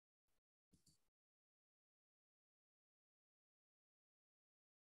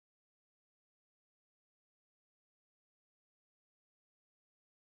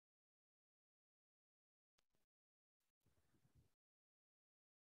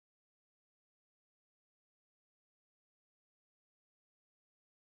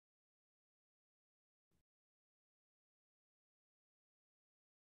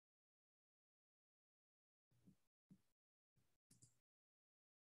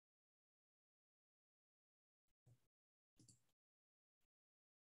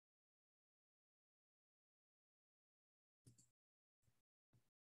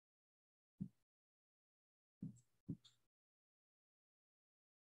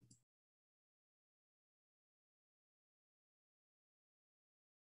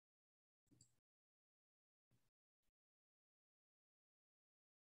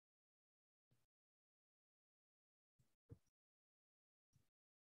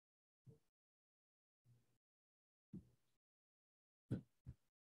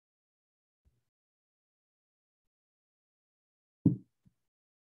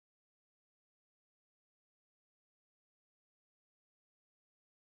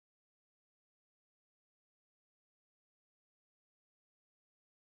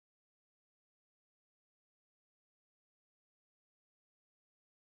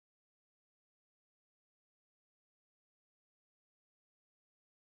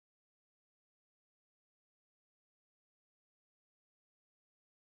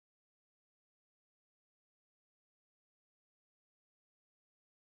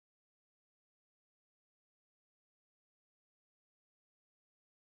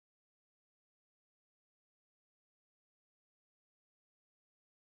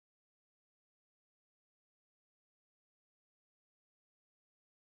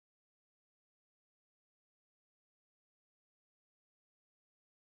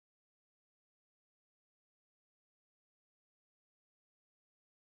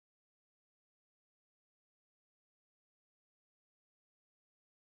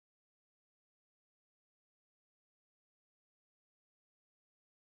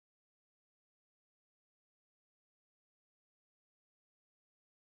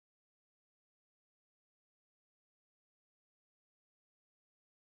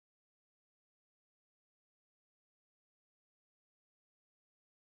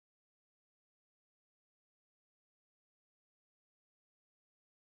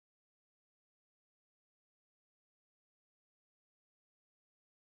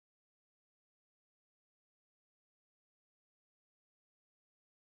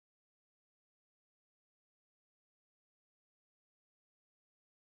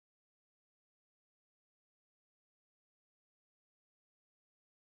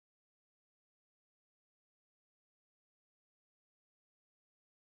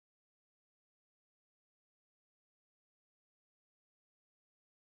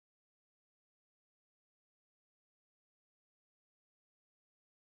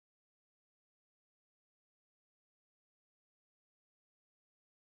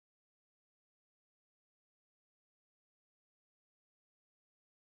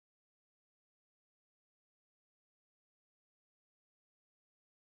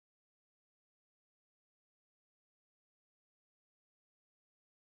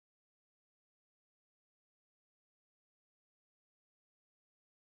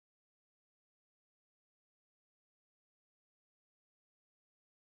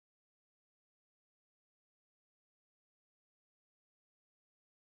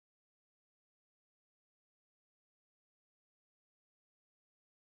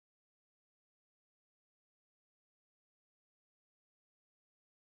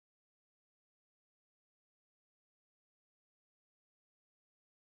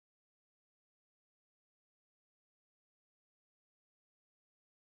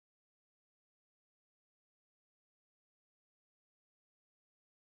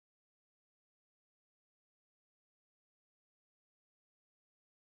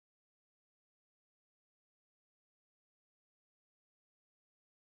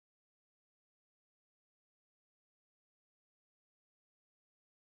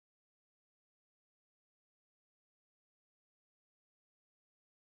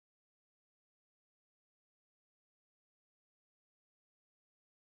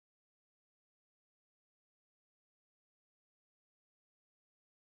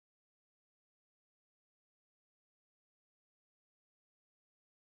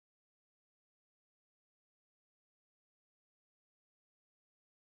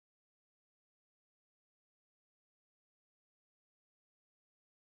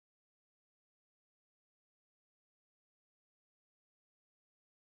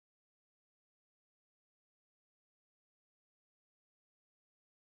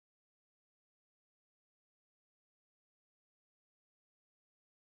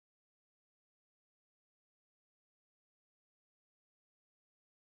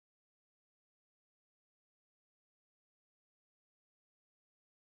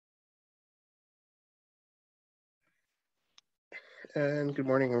and good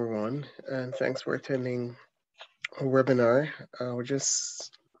morning, everyone. And thanks for attending our webinar. We're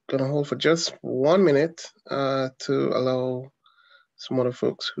just going to hold for just 1 minute to allow some other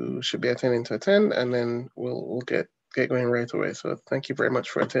folks who should be attending to attend, and then we'll get going right away. So thank you very much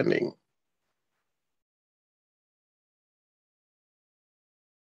for attending.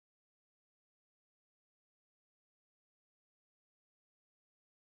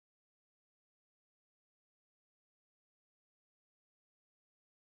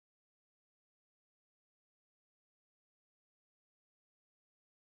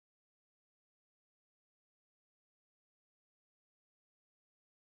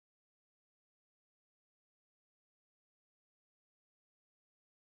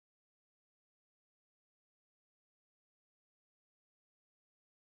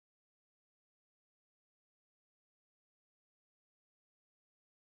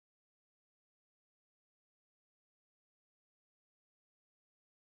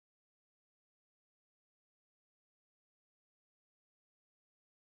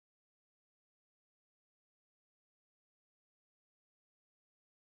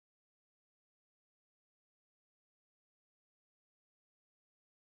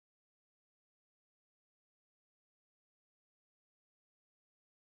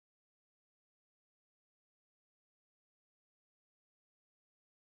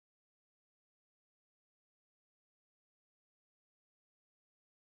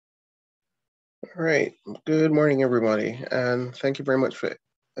 All right. Good morning, everybody, and thank you very much for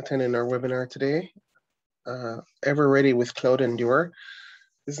attending our webinar today. Ever Ready with CloudEndure.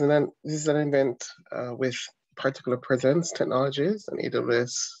 This is an event with Particular Presence Technologies, an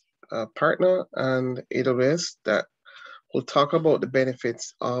AWS partner, and AWS that will talk about the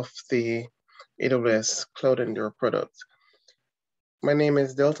benefits of the AWS CloudEndure product. My name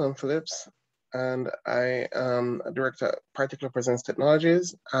is Delton Phillips, and I am a director at Particular Presence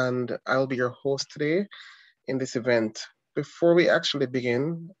Technologies, and I'll be your host today in this event. Before we actually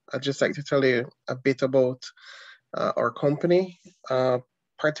begin, I'd just like to tell you a bit about our company.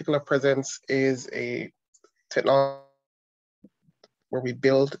 Particular Presence is a technology where we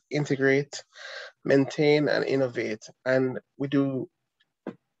build, integrate, maintain, and innovate, and we do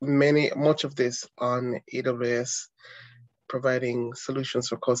much of this on AWS, providing solutions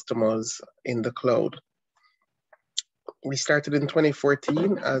for customers in the cloud. We started in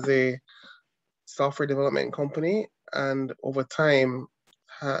 2014 as a software development company, and over time,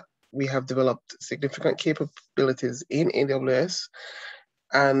 we have developed significant capabilities in AWS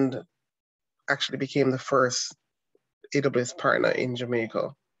and actually became the first AWS partner in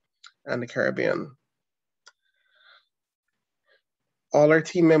Jamaica and the Caribbean. All our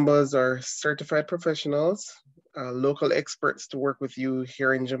team members are certified professionals, local experts to work with you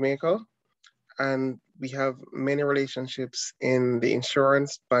here in Jamaica. And we have many relationships in the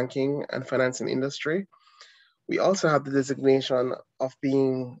insurance, banking, and financing industry. We also have the designation of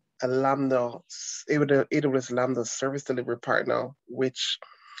being a AWS Lambda service delivery partner, which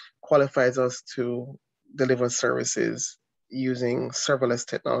qualifies us to deliver services using serverless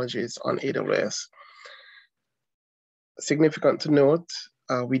technologies on AWS. Significant to note,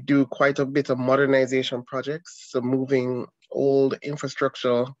 we do quite a bit of modernization projects, so moving old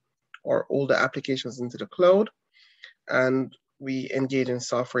infrastructure or older applications into the cloud, and we engage in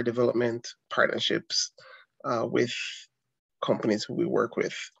software development partnerships with companies who we work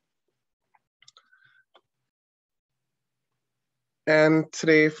with. And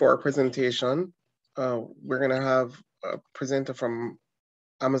today for our presentation, we're gonna have a presenter from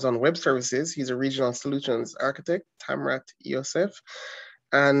Amazon Web Services. He's a regional solutions architect, Tamrat Yossef,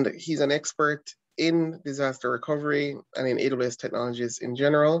 and he's an expert in disaster recovery and in AWS technologies in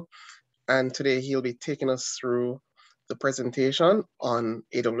general. And today he'll be taking us through the presentation on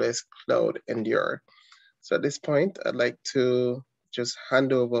AWS CloudEndure. So at this point, I'd like to just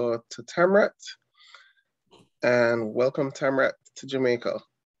hand over to Tamrat, and welcome Tamrat to Jamaica.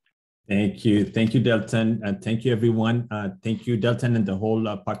 Thank you, Delton, and thank you, everyone. Thank you, Delton, and the whole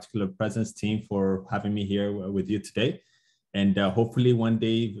Particular Presence team for having me here with you today. And hopefully one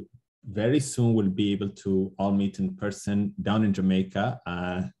day, very soon, we'll be able to all meet in person down in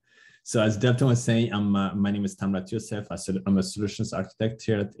Jamaica. So as Delton was saying, my name is Tamrat Yossef. I'm a solutions architect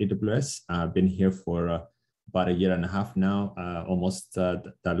here at AWS. I've been here for about 1.5 years now, almost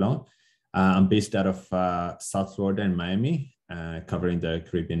that long. I'm based out of South Florida and Miami, covering the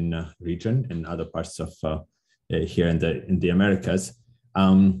Caribbean region and other parts of here in the Americas.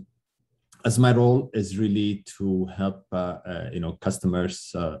 As my role is really to help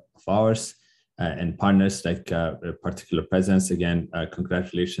customers of ours and partners like Particular Presence. Again,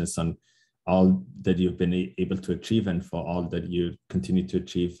 congratulations on all that you've been able to achieve and for all that you continue to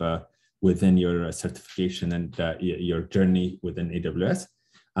achieve within your certification and your journey within AWS.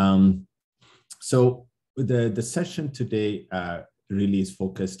 So the session today really is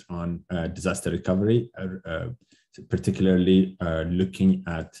focused on disaster recovery, particularly looking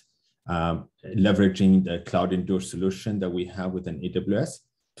at leveraging the CloudEndure solution that we have within AWS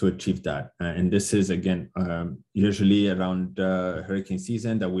to achieve that. And this is, again, usually around hurricane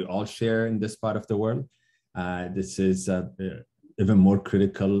season that we all share in this part of the world. This is even more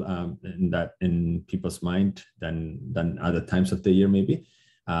critical in people's mind than other times of the year, maybe.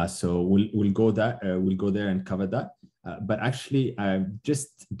 So we'll go there and cover that. But actually,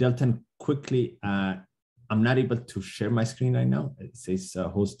 just Delton, quickly, I'm not able to share my screen right now. It says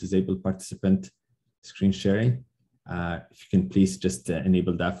host disabled participant screen sharing. If you can please just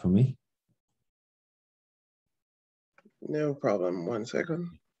enable that for me. No problem. 1 second.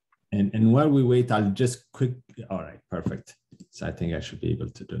 And while we wait, I'll just all right, perfect. So I think I should be able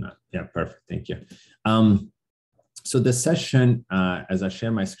to do that. Yeah, perfect. Thank you. So the session, as I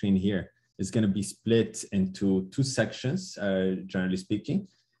share my screen here, is going to be split into 2 sections, generally speaking.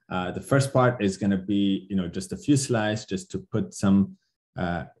 The first part is going to be, just a few slides, just to put some,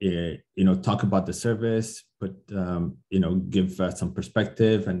 talk about the service, give some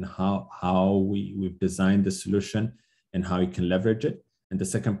perspective and how we've designed the solution and how you can leverage it. And the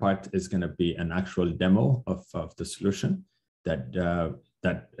second part is going to be an actual demo of the solution that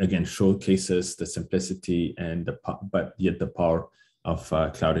again showcases the simplicity and but yet the power of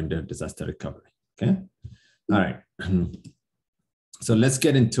CloudEndure disaster recovery. Okay, all right. So let's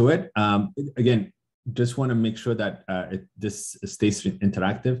get into it. Again, just want to make sure that this stays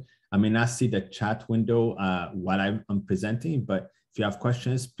interactive. I may not see the chat window while I'm presenting, but if you have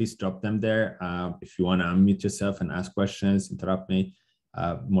questions, please drop them there. If you want to unmute yourself and ask questions, interrupt me.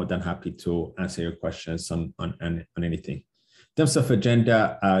 More than happy to answer your questions on anything. In terms of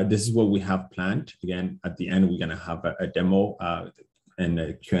agenda, this is what we have planned. Again, at the end, we're going to have a demo and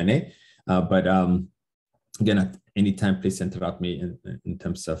a Q&A. But again, at any time, please interrupt me in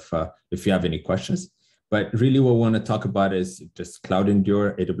terms of if you have any questions. But really what we want to talk about is just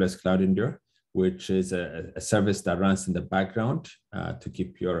CloudEndure, AWS CloudEndure, which is a service that runs in the background to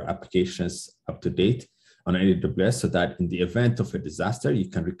keep your applications up to date on AWS, so that in the event of a disaster, you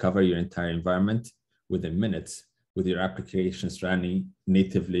can recover your entire environment within minutes with your applications running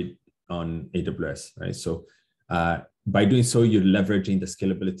natively on AWS, right? So by doing so, you're leveraging the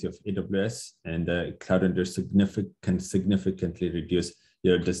scalability of AWS, and CloudEndure can significantly reduce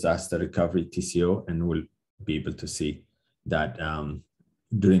your disaster recovery TCO, and we'll be able to see that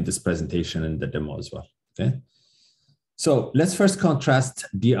during this presentation and the demo as well, okay? So let's first contrast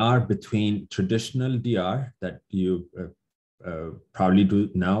DR between traditional DR that you probably do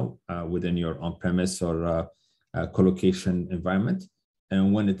now within your on-premise or colocation environment,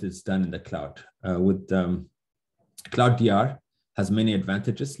 and when it is done in the cloud. With Cloud DR has many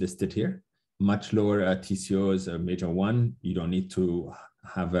advantages listed here. Much lower TCO is a major one. You don't need to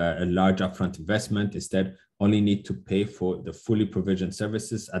have a large upfront investment. Instead, only need to pay for the fully provisioned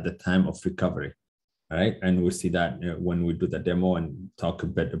services at the time of recovery. All right, and we'll see that when we do the demo and talk a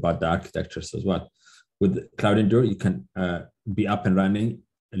bit about the architectures as well. With CloudEndure, you can be up and running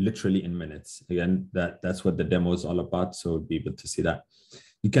literally in minutes. Again, that's what the demo is all about, so we'll be able to see that.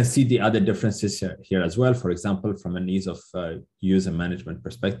 You can see the other differences here as well. For example, from an ease of use and management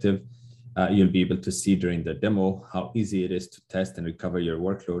perspective, you'll be able to see during the demo how easy it is to test and recover your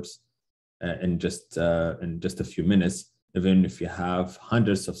workloads in just a few minutes, even if you have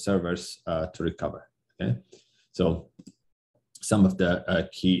hundreds of servers to recover. Okay, so some of the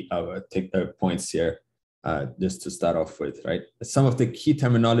key points here, just to start off with, right? Some of the key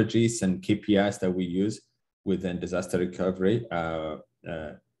terminologies and KPIs that we use within disaster recovery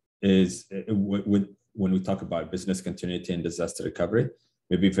is when we talk about business continuity and disaster recovery,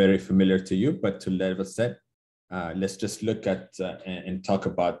 may be very familiar to you, but to level set, let's just look at and talk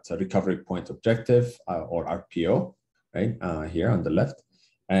about recovery point objective or RPO, right? Here on the left,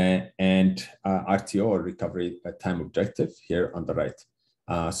 and RTO or recovery time objective here on the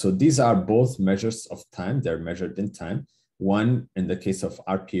right. So these are both measures of time. They're measured in time. One, in the case of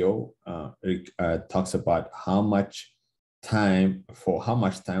RPO, talks about how much time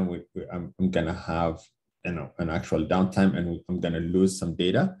I'm gonna have, an actual downtime, and I'm gonna lose some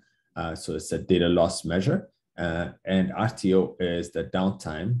data. So it's a data loss measure. And RTO is the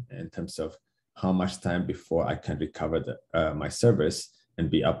downtime in terms of how much time before I can recover my service and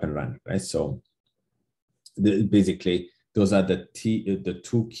be up and running, right? So basically, those are the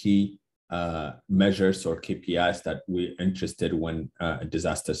two key measures or KPIs that we're interested when a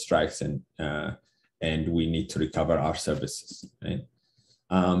disaster strikes and we need to recover our services. Right?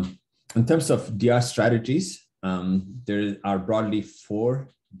 In terms of DR strategies, there are broadly 4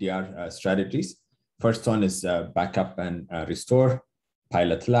 DR strategies. First one is backup and restore,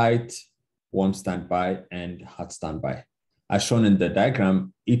 pilot light, warm standby, and hot standby. As shown in the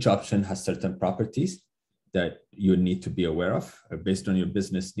diagram, each option has certain properties that you need to be aware of based on your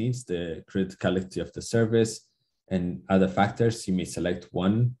business needs, the criticality of the service, and other factors. You may select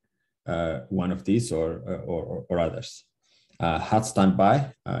one of these or others. Hot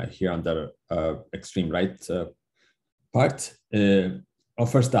standby here on the extreme right part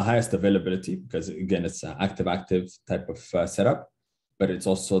offers the highest availability because again, it's an active type of setup, but it's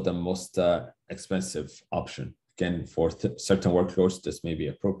also the most expensive option. Again, for certain workloads, this may be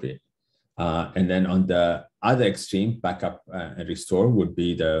appropriate. And then on the other extreme, backup and restore would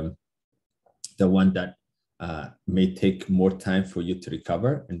be the one that may take more time for you to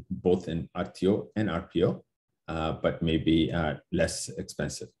recover, both in RTO and RPO, but may be less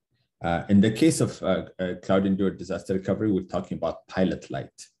expensive. In the case of CloudEndure disaster recovery, we're talking about pilot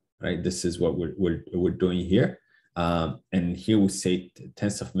light, right? This is what we're doing here. And here we say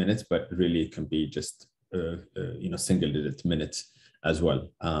tens of minutes, but really it can be just single-digit minutes as well.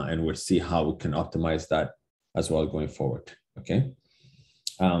 And we'll see how we can optimize that as well going forward, okay?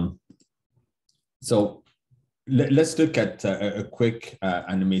 So let's look at a quick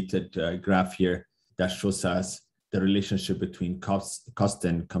animated graph here that shows us the relationship between cost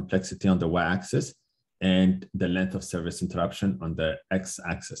and complexity on the y-axis and the length of service interruption on the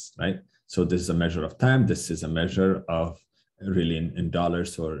x-axis, right? So this is a measure of time. This is a measure of really in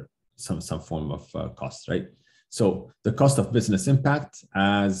dollars or some form of cost, right? So the cost of business impact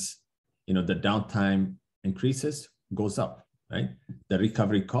as the downtime increases goes up, right? The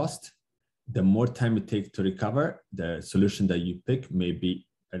recovery cost, the more time it takes to recover, the solution that you pick may be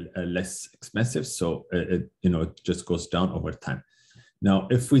less expensive. So it just goes down over time. Now,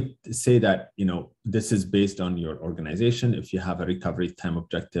 if we say that, this is based on your organization, if you have a recovery time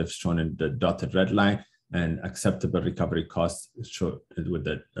objective shown in the dotted red line and acceptable recovery costs shown with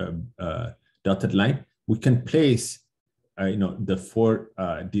the dotted line, we can place, the 4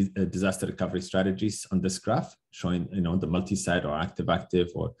 disaster recovery strategies on this graph showing, the multi-site or active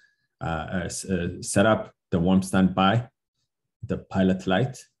or setup, the warm standby, the pilot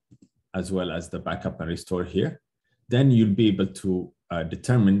light, as well as the backup and restore here. Then you'll be able to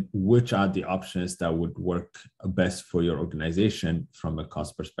determine which are the options that would work best for your organization from a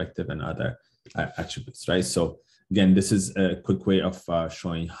cost perspective and other attributes, right? So again, this is a quick way of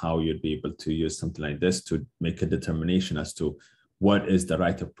showing how you'd be able to use something like this to make a determination as to what is the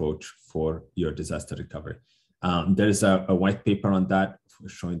right approach for your disaster recovery. There is a white paper on that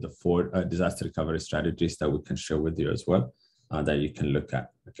showing the 4 disaster recovery strategies that we can share with you as well that you can look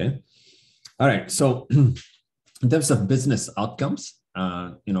at, okay? All right, so in terms of business outcomes,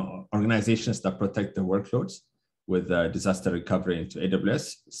 organizations that protect their workloads with disaster recovery into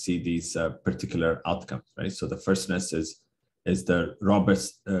AWS see these particular outcomes, right? So the firstness is the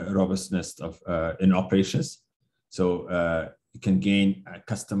robustness of in operations. So you can gain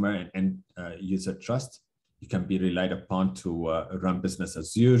customer and user trust. You can be relied upon to run business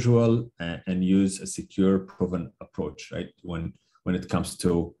as usual and use a secure, proven approach, right? When it comes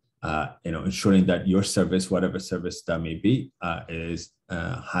to ensuring that your service, whatever service that may be,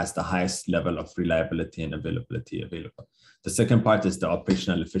 has the highest level of reliability and availability available. The second part is the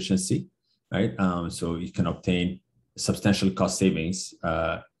operational efficiency, right? So you can obtain substantial cost savings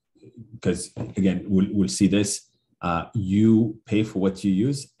because again, we'll see this. You pay for what you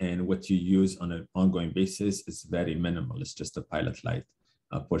use, and what you use on an ongoing basis is very minimal. It's just a pilot light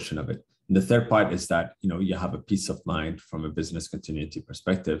portion of it. And the third part is that you have a peace of mind from a business continuity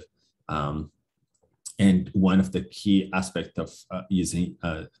perspective. And one of the key aspects of using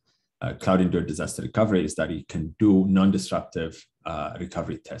CloudEndure disaster recovery is that you can do non-disruptive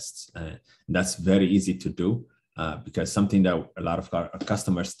recovery tests. And that's very easy to do because something that a lot of our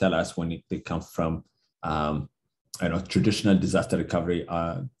customers tell us when they come from traditional disaster recovery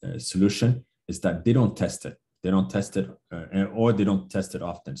solution is that they don't test it. They don't test it or they don't test it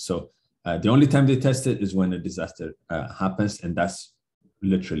often. So the only time they test it is when a disaster happens, and that's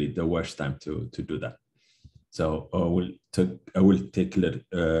literally the worst time to do that. So I will take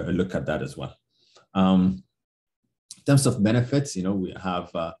a look at that as well. In terms of benefits, we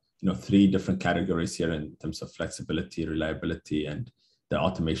have 3 different categories here in terms of flexibility, reliability, and the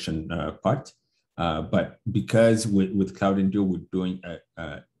automation part. But because with CloudEndure, we're doing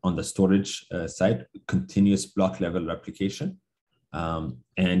on the storage side, continuous block level replication.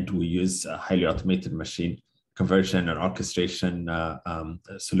 And we use highly automated machine conversion and orchestration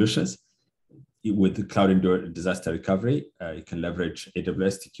solutions. With the CloudEndure disaster recovery, you can leverage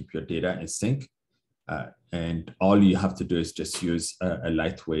AWS to keep your data in sync. And all you have to do is just use a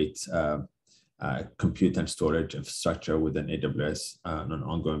lightweight compute and storage infrastructure within AWS on an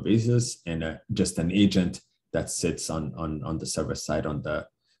ongoing basis, and just an agent that sits on the server side, on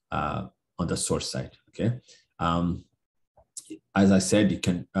the source side. Okay. As I said, you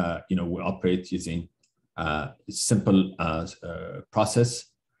can we operate using simple process,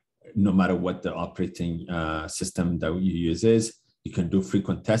 no matter what the operating system that you use is. You can do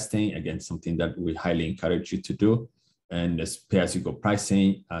frequent testing, again, something that we highly encourage you to do. And this pay-as-you-go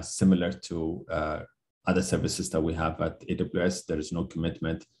pricing, similar to other services that we have at AWS. There is no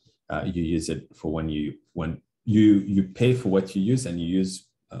commitment. You use it for when you pay for what you use, and you use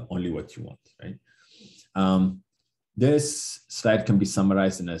only what you want, right? This slide can be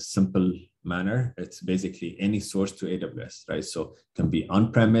summarized in a simple manner. It's basically any source to AWS, right? So it can be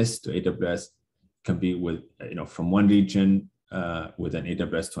on-premise to AWS, can be with from one region with an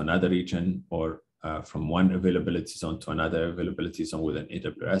AWS to another region, or from one availability zone to another availability zone within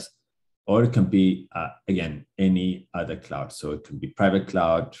AWS, or it can be, again, any other cloud. So it can be private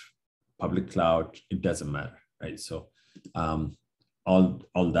cloud, public cloud, it doesn't matter, right? So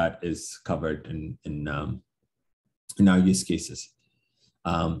all that is covered in our use cases.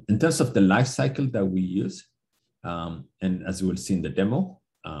 In terms of the life cycle that we use, and as you will see in the demo,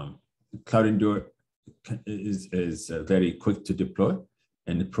 CloudEndure is very quick to deploy,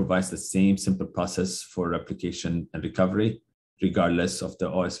 and it provides the same simple process for replication and recovery, regardless of the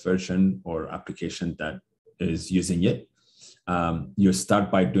OS version or application that is using it. You start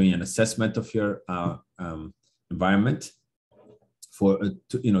by doing an assessment of your environment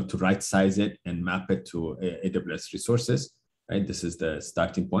to right size it and map it to AWS resources. Right, this is the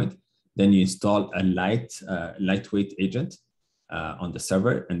starting point. Then you install a lightweight agent on the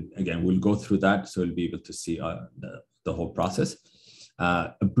server, and again, we'll go through that, so you'll be able to see the whole process.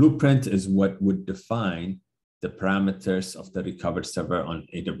 A blueprint is what would define the parameters of the recovered server on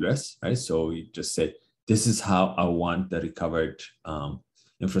AWS, right? So you just say, this is how I want the recovered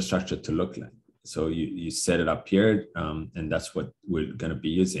infrastructure to look like. So you set it up here, and that's what we're going to be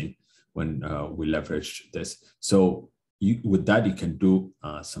using when we leverage this. So with that, you can do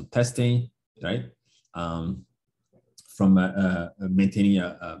some testing, right? From maintaining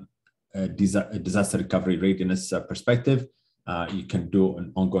a disaster recovery readiness perspective, you can do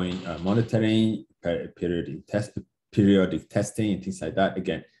an ongoing monitoring, periodic testing, and things like that.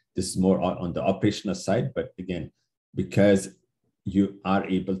 Again, this is more on the operational side, but again, because you are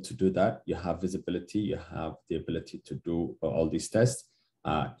able to do that, you have visibility, you have the ability to do all these tests,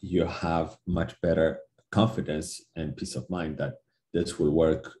 you have much better confidence and peace of mind that this will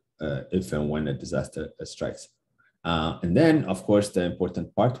work if and when a disaster strikes. And then, of course, the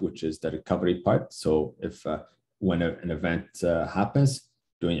important part, which is the recovery part. So if when an event happens,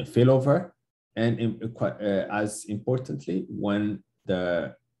 doing a failover, and as importantly, when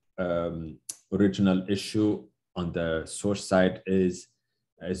the original issue on the source side is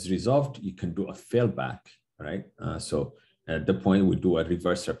resolved, you can do a failback, right? So at the point we do a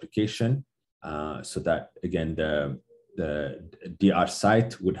reverse replication, so that again the DR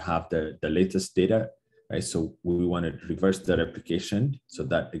site would have the latest data, right? So we want to reverse the replication so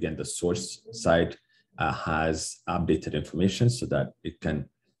that again the source side has updated information, so that it can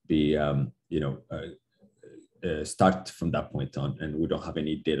be start from that point on, and we don't have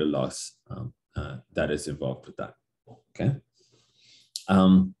any data loss that is involved with that. Okay.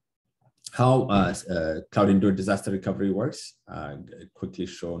 How CloudEndure disaster recovery works, quickly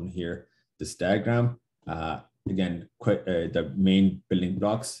shown here, this diagram. Again, the main building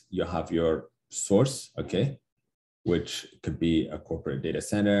blocks, you have your source, okay, which could be a corporate data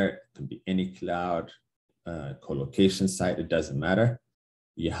center, it could be any cloud, co-location site, it doesn't matter.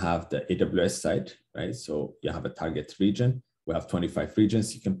 You have the AWS site, right? So you have a target region. We have 25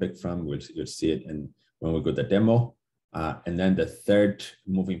 regions you can pick from, which you'll see it when we go to the demo. And then the third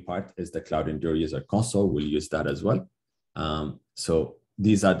moving part is the CloudEndure user console. We'll use that as well. So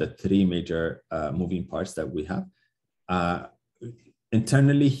these are the three major moving parts that we have.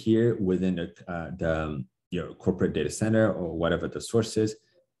 Internally here within your corporate data center or whatever the source is,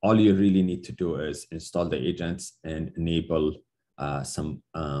 all you really need to do is install the agents and enable some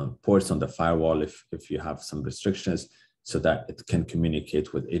ports on the firewall if you have some restrictions, so that it can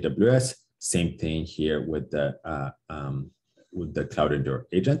communicate with AWS. Same thing here with the CloudEndure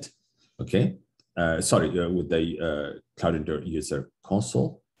agent. Okay, with the CloudEndure user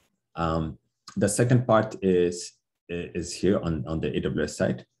console. The second part is is here on the AWS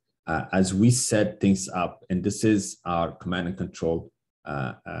side. As we set things up, and this is our command and control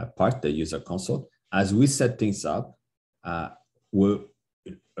part, the user console. As we set things up, the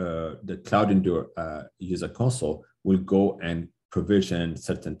CloudEndure user console will go and provision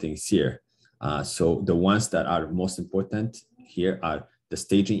certain things here. So the ones that are most important here are the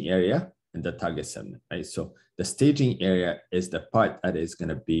staging area and the target segment, right? So the staging area is the part that is going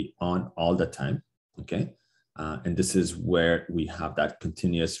to be on all the time, okay? And this is where we have that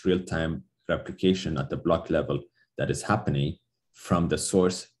continuous real-time replication at the block level that is happening from the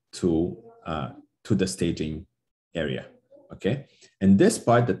source to the staging area, okay? And this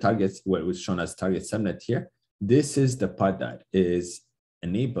part, the targets, what was shown as target subnet here, this is the part that is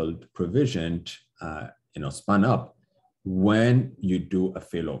enabled, provisioned, spun up when you do a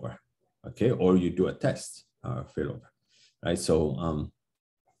failover, okay, or you do a test failover, right? So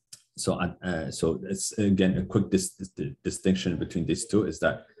so it's again a quick distinction between these two is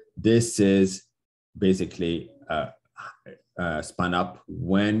that this is basically spun up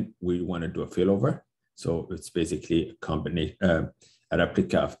when we want to do a failover. So it's basically a combination, a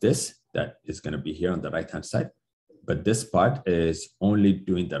replica of this that is going to be here on the right-hand side. But this part is only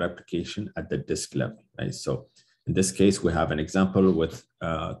doing the replication at the disk level, right? So in this case, we have an example with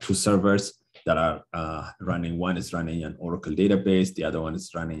 2 servers that are running. One is running an Oracle database. The other one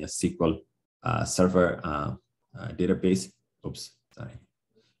is running a SQL server database. Oops, sorry.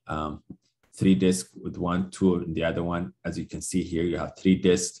 3 disks with 1, 2, and the other one. As you can see here, you have 3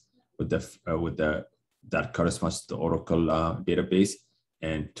 disks with the that corresponds to the Oracle database,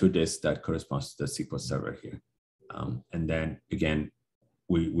 and 2 disks that corresponds to the SQL server here. And then again,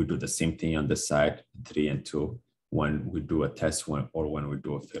 we do the same thing on this side, 3 and 2, when we do a test or when we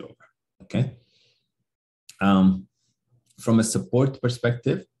do a failover, okay? From a support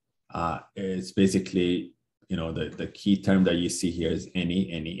perspective, it's basically, the key term that you see here is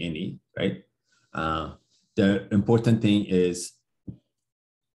any, right? The important thing is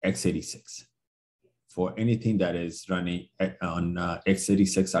x86. For anything that is running on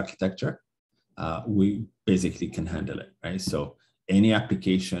x86 architecture, we basically can handle it, right? So any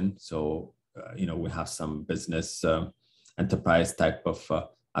application, we have some business enterprise type of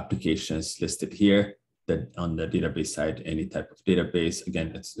applications listed here that on the database side, any type of database.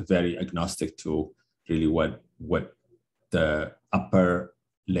 Again, it's very agnostic to really what the upper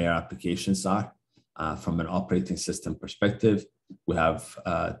layer applications are. From an operating system perspective, we have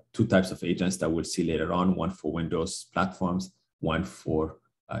 2 types of agents that we'll see later on, one for Windows platforms, one for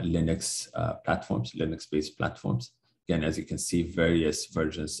Linux platforms, Linux-based platforms. Again, as you can see, various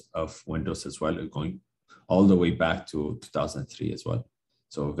versions of Windows as well, going all the way back to 2003 as well.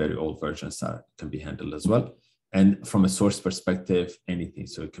 So very old versions can be handled as well. And from a source perspective, anything.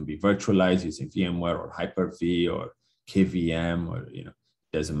 So it can be virtualized using VMware or Hyper-V or KVM, or,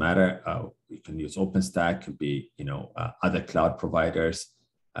 doesn't matter. You can use OpenStack, could be, other cloud providers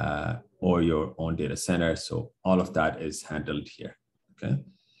or your own data center. So all of that is handled here, okay?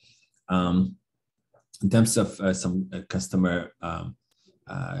 In terms of some customer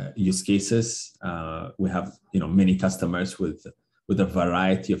use cases, we have, many customers with a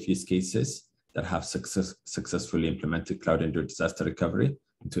variety of use cases that have successfully implemented CloudEndure disaster recovery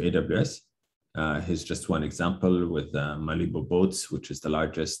into AWS. Here's just one example with Malibu Boats, which is the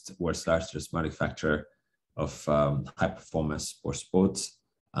world's largest manufacturer of high-performance sports boats.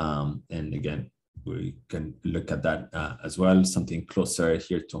 And again, we can look at that as well. Something closer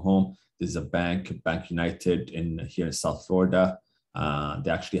here to home. This is a Bank United here in South Florida.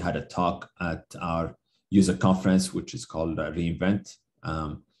 They actually had a talk at our user conference, which is called reInvent,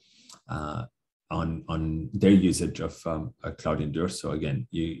 on their usage of CloudEndure. So again,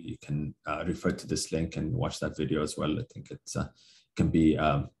 you can refer to this link and watch that video as well. I think it's can be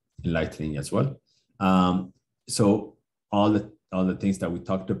enlightening as well. So all the things that we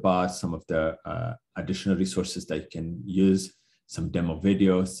talked about, some of the additional resources that you can use, some demo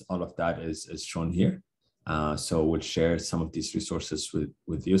videos, all of that is shown here. So we'll share some of these resources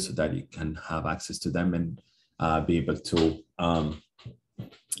with you so that you can have access to them and be able to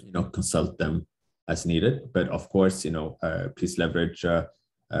consult them as needed. But of course, please leverage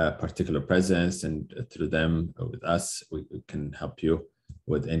particular presence, and through them with us, we can help you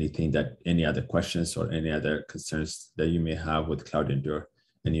with any other questions or any other concerns that you may have with CloudEndure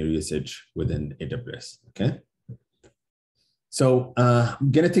and your usage within AWS, okay? So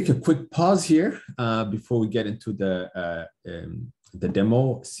I'm gonna take a quick pause here before we get into the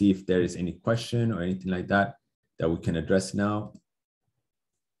demo, see if there is any question or anything like that we can address now.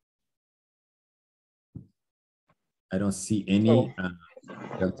 I don't see any.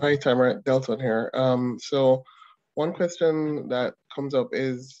 Hi, Tamrat, Delton here. So one question that comes up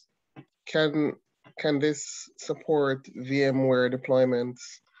is, can this support VMware deployments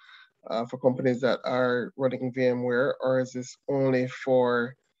for companies that are running VMware, or is this only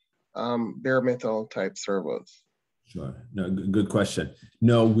for bare metal type servers? Sure. No, good question.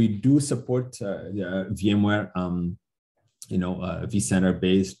 No, we do support VMware, vCenter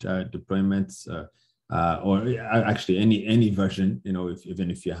based deployments, or actually any version.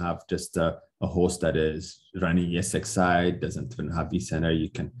 Even if you have just a host that is running ESXi, doesn't even have vCenter, you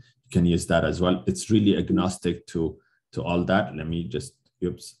can use that as well. It's really agnostic to all that. Let me just,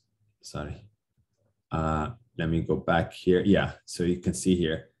 oops, sorry. Let me go back here. Yeah, so you can see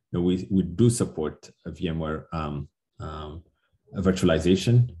here, we do support a VMware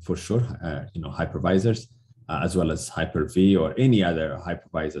virtualization for sure, hypervisors, as well as Hyper-V or any other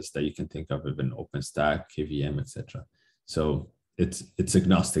hypervisors that you can think of, even OpenStack, KVM, etc. So it's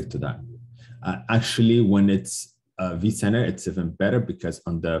agnostic to that. Actually, when it's vCenter, it's even better, because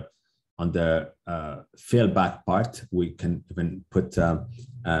on the failback part, we can even put a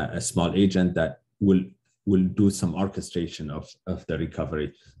small agent that will do some orchestration of the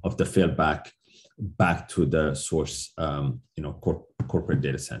recovery of the failback back to the source, corporate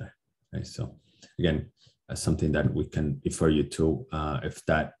data center. Right? So again, something that we can refer you to if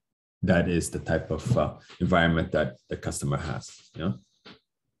that is the type of environment that the customer has. All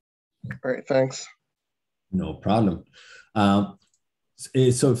right, thanks. No problem.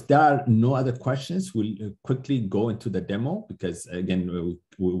 So if there are no other questions, we'll quickly go into the demo, because again,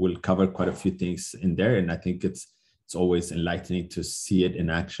 we will cover quite a few things in there, and I think it's always enlightening to see it in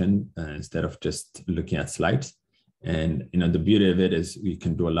action instead of just looking at slides. And the beauty of it is we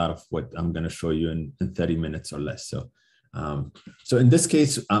can do a lot of what I'm going to show you in 30 minutes or less. So so in this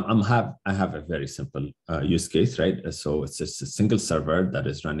case, I have a very simple use case, right? So it's just a single server that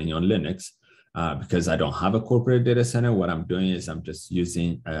is running on Linux. Because I don't have a corporate data center, what I'm doing is I'm just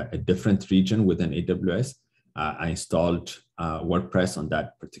using a different region within AWS. I installed WordPress on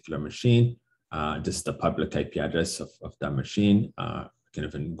that particular machine. This is the public IP address of that machine. You can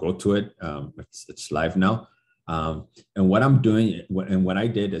even go to it. It's live now. And what I'm doing, and what I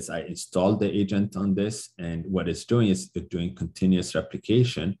did is I installed the agent on this, and what it's doing is it's doing continuous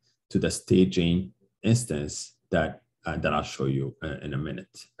replication to the staging instance that I'll show you in a minute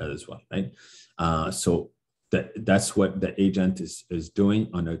as well, right? So that's what the agent is doing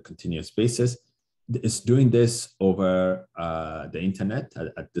on a continuous basis. It's doing this over the internet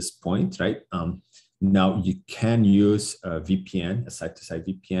at this point, right? Now you can use a VPN, a site-to-site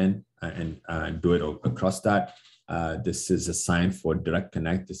VPN, and do it across that. This is a sign for direct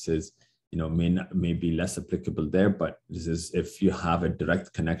connect. This is, may be less applicable there, but this is if you have a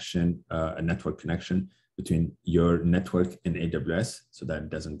direct connection, a network connection between your network and AWS, so that it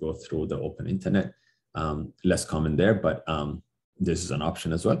doesn't go through the open internet. Less common there, but this is an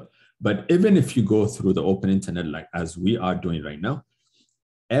option as well. But even if you go through the open internet, like as we are doing right now,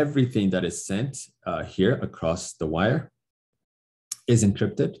 everything that is sent here across the wire is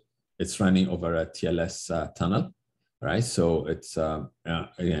encrypted. It's running over a TLS tunnel, right? So it's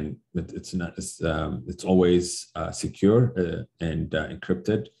again, it's always secure and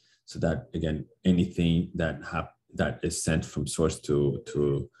encrypted, so that again, anything that is sent from source to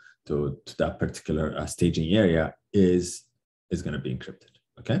that particular staging area is going to be encrypted.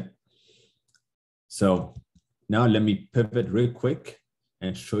 Okay. So now let me pivot real quick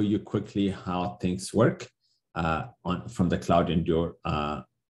and show you quickly how things work from the CloudEndure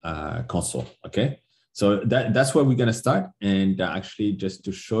console. Okay. So that's where we're going to start. And actually, just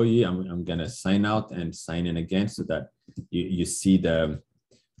to show you, I'm going to sign out and sign in again, so that you see the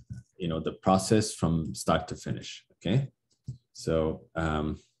process from start to finish. Okay. So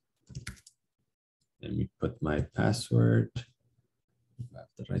let me put my password. I have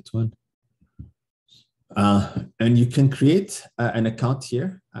the right one. And you can create an account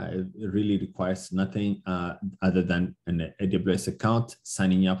here. It really requires nothing other than an AWS account.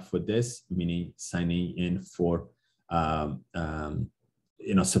 Signing up for this, meaning signing in for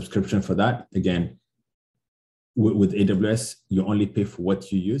subscription for that. Again, with AWS, you only pay for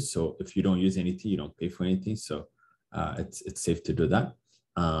what you use. So if you don't use anything, you don't pay for anything. So it's safe to do that.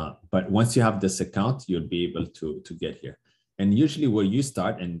 But once you have this account, you'll be able to get here. And usually where you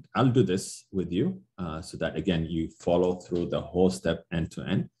start, and I'll do this with you so that, again, you follow through the whole step end to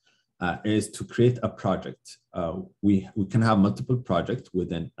end, is to create a project. We can have multiple projects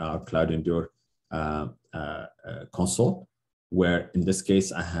within our CloudEndure console, where in this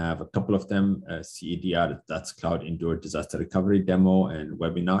case, I have a couple of them, CEDR, that's CloudEndure Disaster Recovery Demo and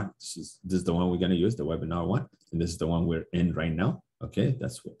Webinar. This is the one we're going to use, the webinar one. And this is the one we're in right now. Okay,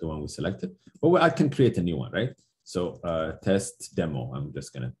 that's the one we selected. But I can create a new one, right? So test demo, I'm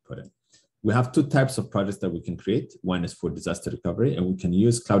just gonna put it. We have two types of projects that we can create. One is for disaster recovery, and we can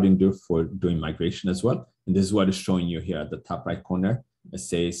use CloudEndure for doing migration as well. And this is what is showing you here at the top right corner. It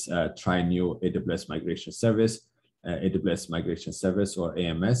says try new AWS migration service. AWS migration service, or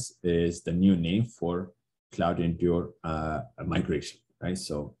AMS, is the new name for CloudEndure migration, right?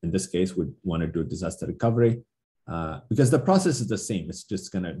 So in this case, we want to do disaster recovery because the process is the same. It's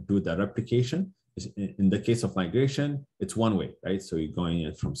just going to do the replication. In the case of migration, it's one way, right? So you're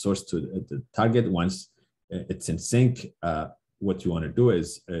going from source to the target. Once it's in sync, what you want to do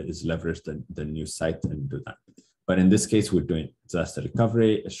is leverage the new site and do that. But in this case, we're doing disaster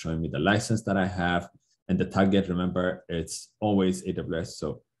recovery. It's showing me the license that I have. And the target, remember, it's always AWS.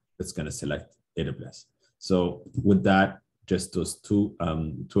 So it's going to select AWS. So with that, just those two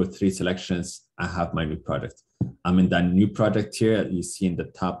or three selections, I have my new project. I'm in that new project here. You see in the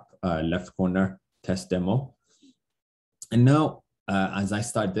top left corner, test demo. And now, as I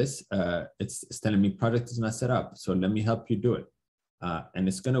start this, it's telling me project is not set up. So let me help you do it. And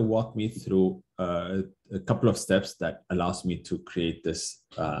it's going to walk me through a couple of steps that allows me to create this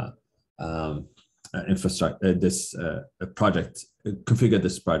infrastructure, this project, configure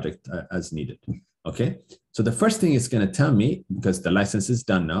this project as needed. Okay. So the first thing it's going to tell me, because the license is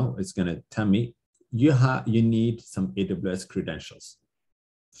done now, it's going to tell me you need some AWS credentials.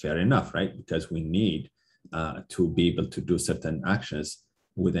 Fair enough, right? Because we need to be able to do certain actions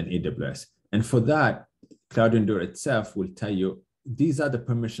within AWS. And for that, CloudEndure itself will tell you, these are the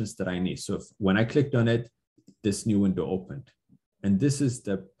permissions that I need. So when I clicked on it, this new window opened. And this is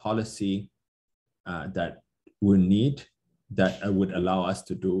the policy that we need that would allow us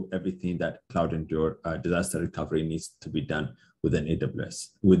to do everything that CloudEndure disaster recovery needs to be done within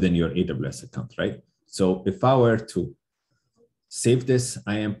AWS, within your AWS account, right? So if I were to save this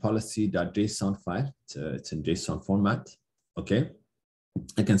impolicy.json file, it's in JSON format, okay?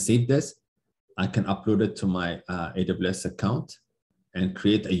 I can save this. I can upload it to my AWS account and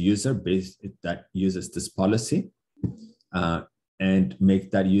create a user base that uses this policy and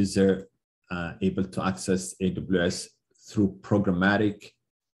make that user able to access AWS through programmatic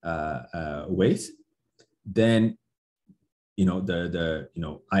ways. Then,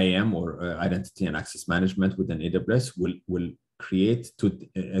 the IAM or identity and access management within AWS will create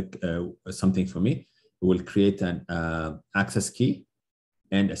something for me. It will create an access key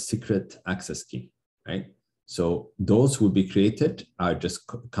and a secret access key, right? So those will be created. I just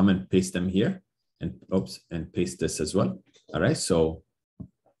come and paste them here, and paste this as well. All right. So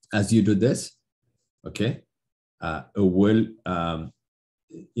as you do this, okay, it will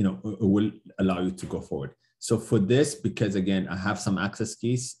allow you to go forward. So for this, because again, I have some access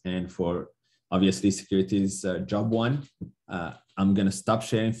keys, and for obviously security's job one, I'm going to stop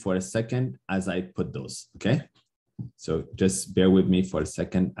sharing for a second as I put those. Okay. So just bear with me for a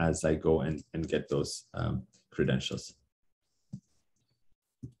second as I go and get those credentials.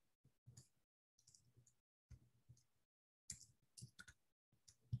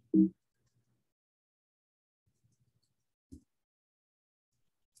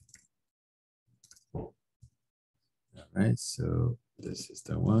 All right, so this is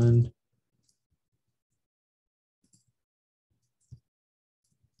the one.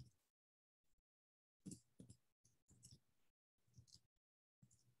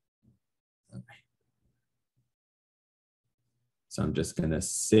 So I'm just going to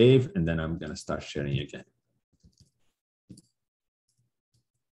save, and then I'm going to start sharing again.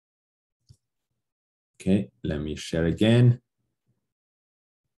 Okay, let me share again.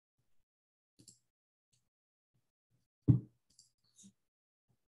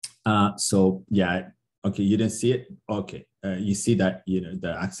 So yeah, okay, you didn't see it. Okay, you see that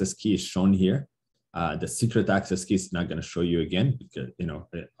the access key is shown here. The secret access key is not going to show you again because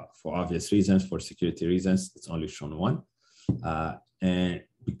for obvious reasons, for security reasons, it's only shown one. And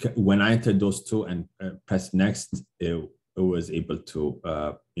when I entered those two and pressed next, it was able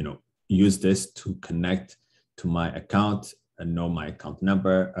to use this to connect to my account and know my account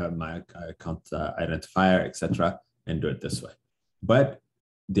number, my account identifier, etc., and do it this way. But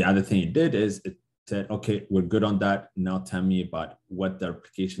the other thing it did is it said, okay, we're good on that. Now tell me about what the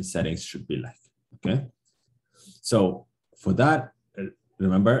application settings should be like. Okay. So for that,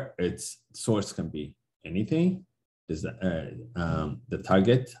 remember, its source can be anything. The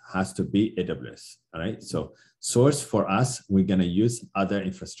target has to be AWS. All right. So source for us, we're going to use other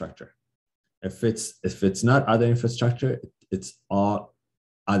infrastructure. If it's not other infrastructure, it's all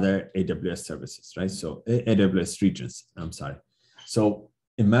other AWS services, right? So AWS regions. I'm sorry. So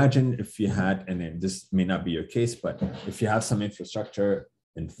imagine if you had, and this may not be your case, but if you have some infrastructure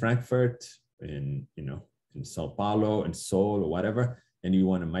in Frankfurt, in in Sao Paulo, in Seoul, or whatever, and you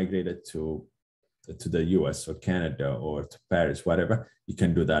want to migrate it to the US or Canada or to Paris, whatever, you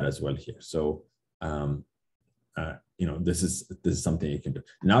can do that as well here. So, this is something you can do.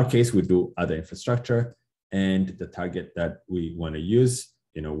 In our case, we do other infrastructure and the target that we want to use,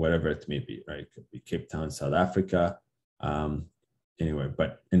 wherever it may be, right? It could be Cape Town, South Africa. Anyway,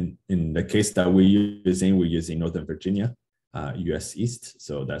 but in the case that we're using Northern Virginia, US East.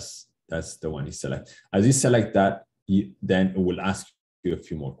 So that's the one you select. As you select that, then it will ask you a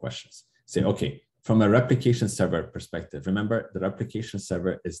few more questions. Say, okay, from a replication server perspective, remember the replication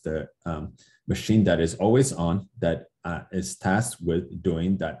server is the machine that is always on, that is tasked with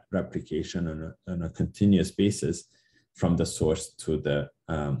doing that replication on a continuous basis from the source to the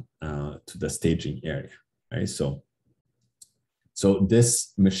staging area, right? So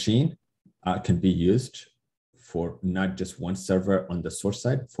this machine can be used for not just one server on the source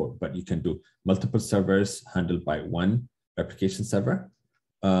side, but you can do multiple servers handled by one replication server.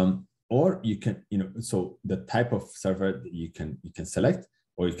 Or you can, so the type of server that you can select,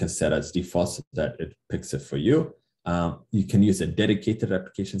 or you can set as default so that it picks it for you. You can use a dedicated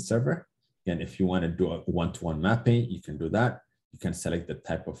replication server. And if you want to do a one-to-one mapping, you can do that. You can select the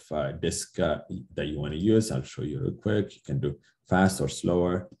type of disk that you want to use. I'll show you real quick. You can do fast or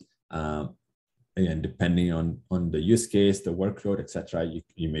slower. Again, depending on the use case, the workload, etc.,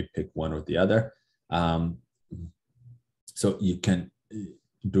 you may pick one or the other. So you can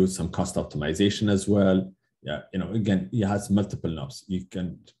do some cost optimization as well. Yeah, again, it has multiple knobs. You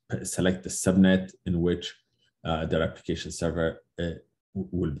can select the subnet in which the replication server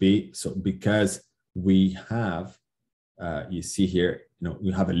will be. So because we have, you see here,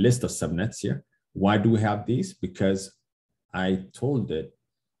 we have a list of subnets here. Why do we have these? Because I told it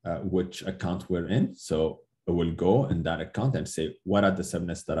which account we're in. So it will go in that account and say, what are the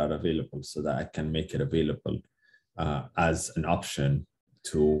subnets that are available, so that I can make it available as an option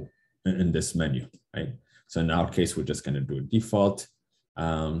in this menu, right? So in our case, we're just going to do a default.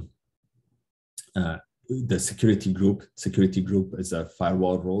 The security group is a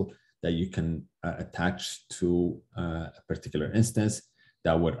firewall role that you can attach to a particular instance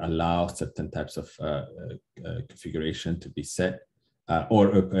that would allow certain types of configuration to be set,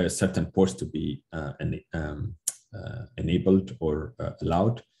 or certain ports to be enabled or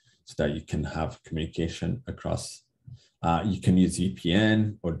allowed, so that you can have communication across. You can use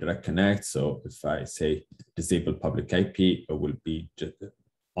VPN or direct connect. So if I say disable public IP, it will be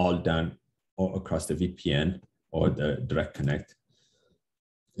all done all across the VPN or the direct connect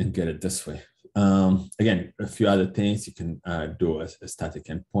and get it this way. Again, a few other things. You can do a static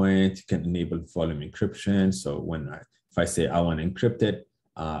endpoint. You can enable volume encryption. So if I say I want to encrypt it,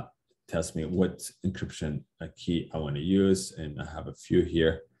 tells me what encryption key I want to use, and I have a few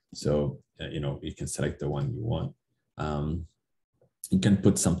here. So you can select the one you want. You can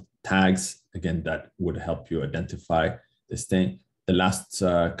put some tags, again, that would help you identify this thing. The last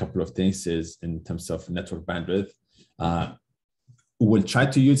couple of things is in terms of network bandwidth. We'll try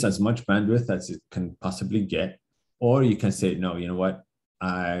to use as much bandwidth as it can possibly get, or you can say, no, you know what,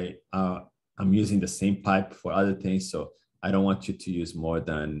 I'm using the same pipe for other things, so I don't want you to use more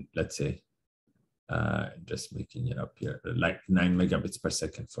than, let's say, just making it up here, like 9 megabits per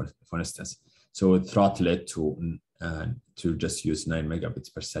second, for instance. So we'll throttle it to just use 9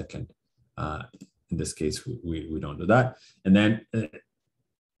 megabits per second. In this case, we don't do that. And then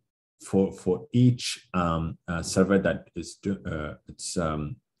for each server that is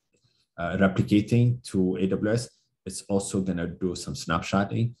replicating to AWS, it's also going to do some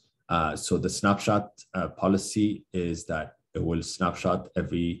snapshotting. So the snapshot policy is that it will snapshot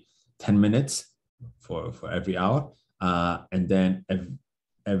every 10 minutes for every hour. And then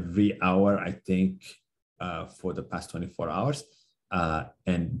every hour, I think, for the past 24 hours,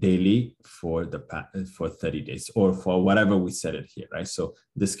 and daily for 30 days, or for whatever we set it here, right? So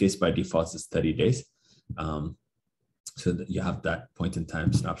this case by default is 30 days. So that you have that point in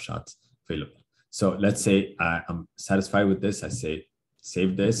time snapshot available. So let's say I'm satisfied with this. I say,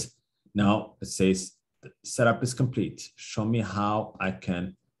 save this. Now it says the setup is complete. Show me how I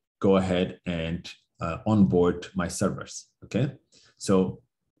can go ahead and onboard my servers, okay? So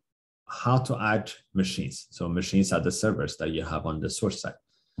how to add machines. So machines are the servers that you have on the source side.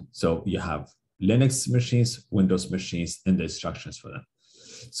 So you have Linux machines, Windows machines, and the instructions for them.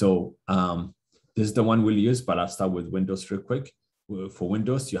 So this is the one we'll use, but I'll start with Windows real quick. For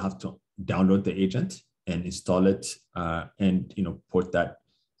Windows, you have to download the agent and install it, and port that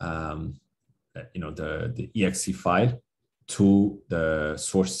the exe file to the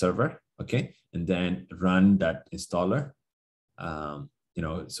source server, okay, and then run that installer.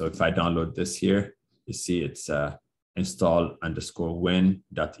 So if I download this here, you see it's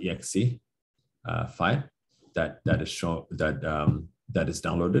install_win.exe file that is shown that is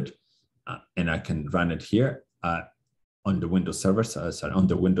downloaded, and I can run it here on the Windows server, sorry, on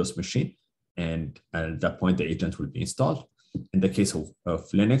the Windows machine, and at that point the agent will be installed. In the case of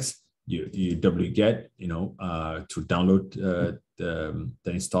Linux, you wget to download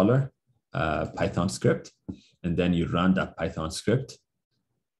the installer Python script, and then you run that Python script,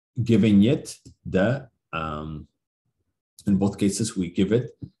 giving it the in both cases we give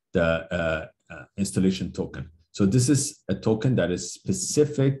it the installation token. So this is a token that is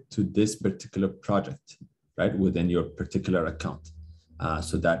specific to this particular project, right, within your particular account.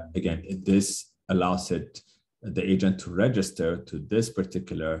 So that, again, this allows the agent to register to this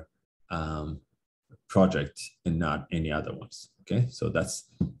particular project and not any other ones. Okay, so that's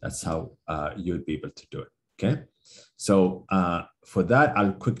how you would be able to do it. Okay, so for that,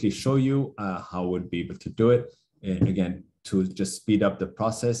 I'll quickly show you how we'd be able to do it. And again, to just speed up the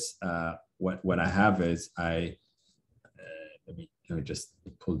process, what I have is let me just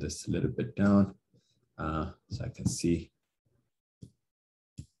pull this a little bit down so I can see.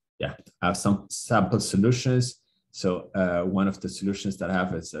 Yeah, I have some sample solutions. So one of the solutions that I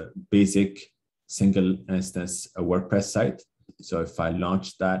have is a basic single instance WordPress site. So if I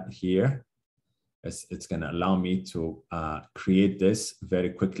launch that here, it's going to allow me to create this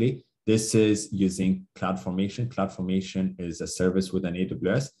very quickly. This is using CloudFormation. CloudFormation is a service within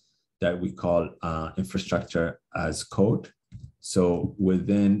AWS that we call infrastructure as code. So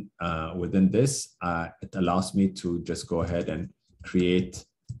within this, it allows me to just go ahead and create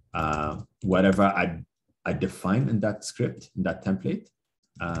whatever I define in that script, in that template,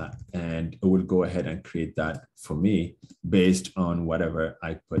 and it will go ahead and create that for me based on whatever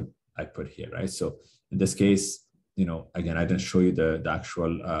I put here, right? So in this case, again, I didn't show you the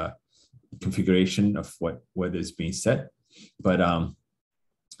actual configuration of what is being set, but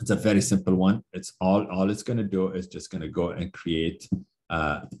it's a very simple one. It's all it's going to do is just going to go and create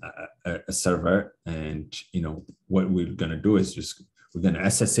a server, and what we're going to do is just we're going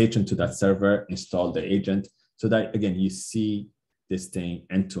to SSH into that server, install the agent, so that again you see this thing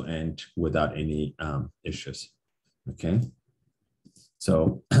end to end without any issues. Okay,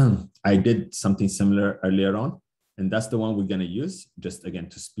 so I did something similar earlier on, and that's the one we're going to use just again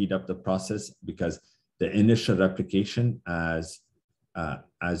to speed up the process, because the initial replication as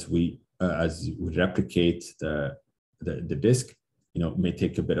we replicate the disk, may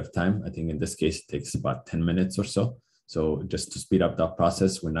take a bit of time. I think in this case it takes about 10 minutes or so. So just to speed up that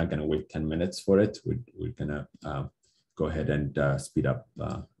process, we're not going to wait 10 minutes for it. We're going to go ahead and speed up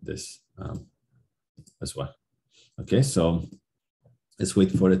this as well. Okay, so let's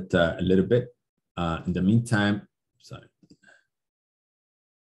wait for it a little bit. In the meantime,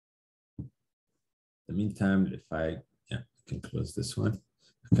 if I can close this one.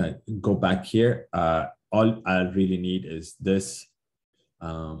 Okay, go back here. All I really need is this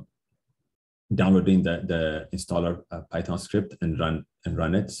downloading the installer Python script and run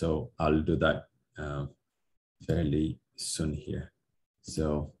it. So I'll do that fairly soon here.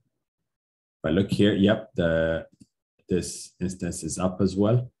 So if I look here, yep, this instance is up as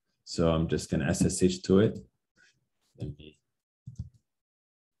well. So I'm just going to SSH to it. Let me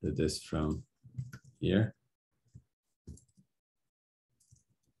do this from here.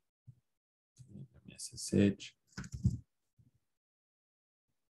 SSH.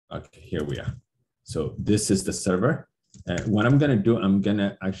 Okay, here we are. So this is the server. What I'm going to do, I'm going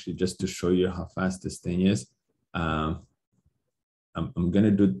to actually, just to show you how fast this thing is, I'm going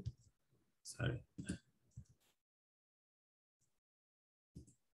to do,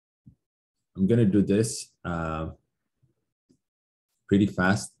 I'm going to do this pretty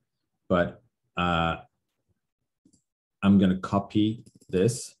fast, but I'm going to copy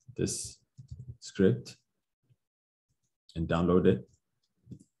this script and download it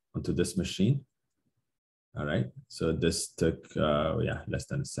onto this machine. All right, so this took less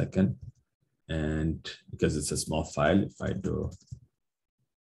than a second, and because it's a small file, if I do,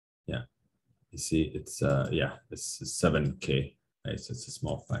 you see it's this is 7K, right? So it's a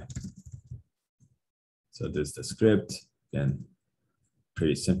small file. So this is the script, again,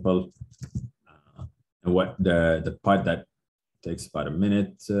 pretty simple. And what the part that takes about a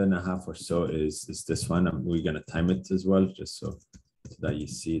minute and a half or so is this one. We're going to time it as well, just so that you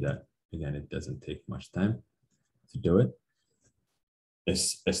see that, again, it doesn't take much time to do it.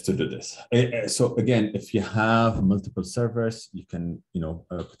 Is to do this. So again, if you have multiple servers, you can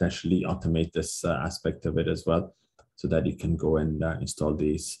potentially automate this aspect of it as well, so that you can go and install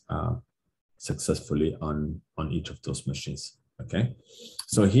these successfully on each of those machines. Okay,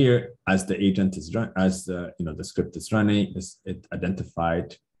 so here, as the agent is run, as the the script is running, it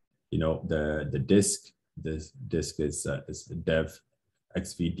identified the disk. This disk is dev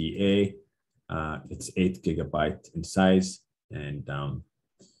xvda. It's 8 GB in size, and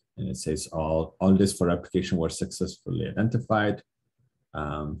it says all this for application was successfully identified.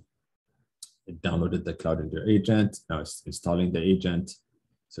 It downloaded the CloudEndure agent. Now it's installing the agent.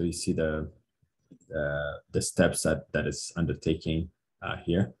 So you see the steps that is undertaking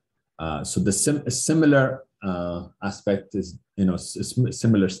here. So the similar aspect is,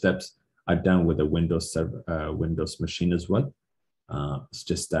 similar steps are done with the Windows machine as well. It's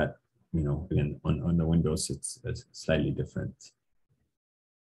just that, again, on the Windows, it's slightly different.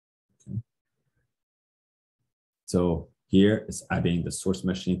 Okay. So here is adding the source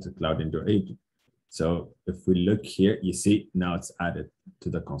machine to CloudEndure agent. So if we look here, you see now it's added to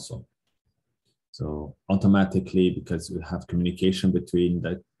the console. So automatically, because we have communication between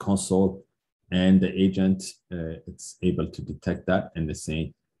the console and the agent, it's able to detect that, and it's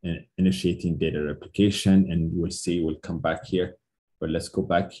saying initiating data replication, and we'll come back here. But let's go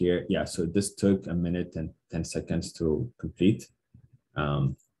back here. Yeah, so this took 1 minute and 10 seconds to complete.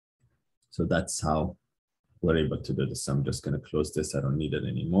 So that's how we're able to do this. I'm just going to close this. I don't need it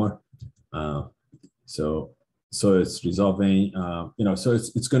anymore. So it's resolving, so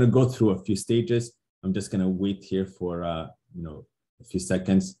it's going to go through a few stages. I'm just going to wait here for, a few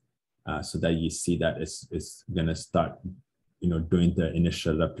seconds so that you see that it's going to start, doing the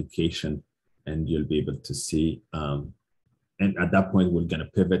initial replication, and you'll be able to see. And at that point, we're going to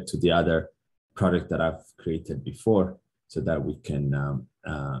pivot to the other product that I've created before so that we can,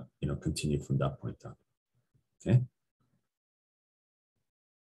 continue from that point on. Okay.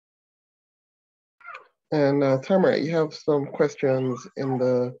 And Tamrat, you have some questions in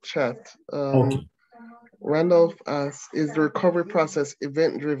the chat. Okay. Randolph asks, is the recovery process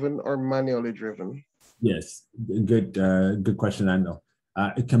event-driven or manually driven? Yes, good question, Randolph.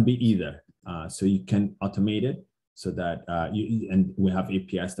 It can be either. So you can automate it so that and we have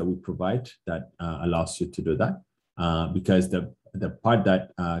APIs that we provide that allows you to do that. Because the part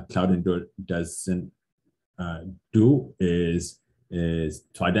that CloudEndure doesn't do is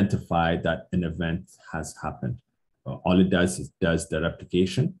to identify that an event has happened. All it does is does the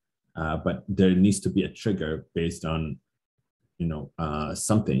replication, but there needs to be a trigger based on,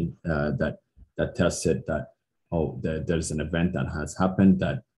 something that tells it that, oh, there's an event that has happened,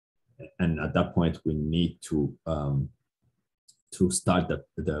 and at that point we need to start the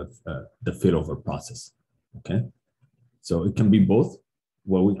failover process. Okay, so it can be both.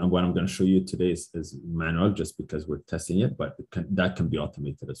 What I'm going to show you today is manual, just because we're testing it, but that can be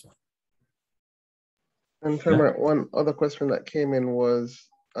automated as well. And Tamrat, one other question that came in was,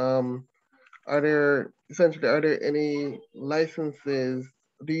 are there any licenses?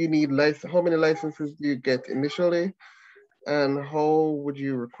 Do you need how many licenses do you get initially? And how would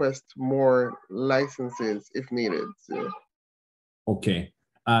you request more licenses if needed? So. Okay,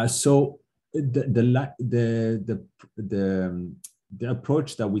 so the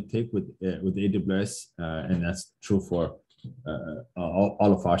approach that we take with AWS, and that's true for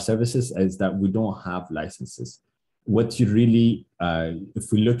all of our services, is that we don't have licenses. What you really,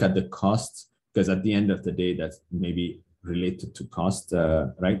 if we look at the costs, because at the end of the day, that's maybe related to cost,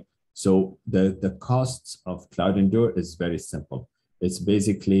 right? So the costs of CloudEndure is very simple. It's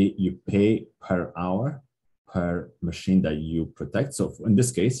basically you pay per hour per machine that you protect. So in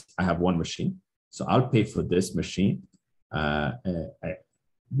this case, I have one machine, so I'll pay for this machine.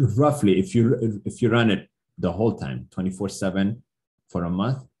 Roughly, if you run it the whole time, 24/7 for a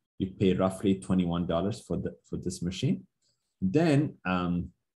month, you pay roughly $21 for this machine. Then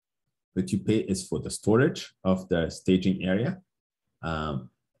what you pay is for the storage of the staging area.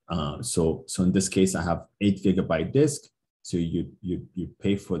 So in this case, I have 8 GB disk. So you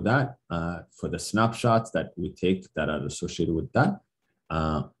pay for that, for the snapshots that we take that are associated with that.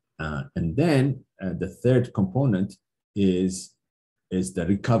 And then the third component is the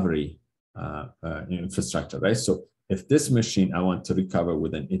recovery infrastructure, right? So if this machine I want to recover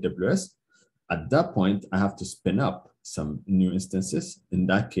with an AWS, at that point I have to spin up some new instances. In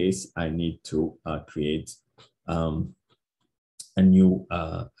that case, I need to create a new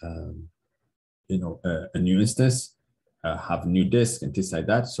instance, have new disk and things like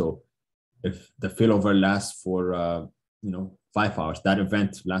that. So if the failover lasts for 5 hours, that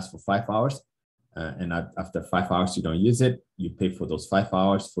event lasts for 5 hours, and after 5 hours you don't use it, you pay for those 5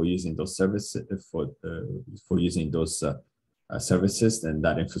 hours for using those services, for using those services and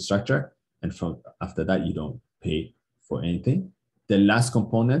that infrastructure, and from after that you don't pay for anything. The last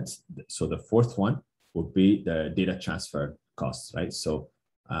component, so the fourth one, would be the data transfer costs, right? So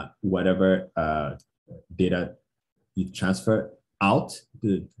whatever data you transfer out,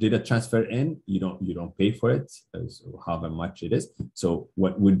 the data transfer in, you don't pay for it, so however much it is. So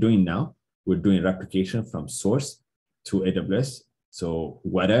what we're doing now, we're doing replication from source to AWS. So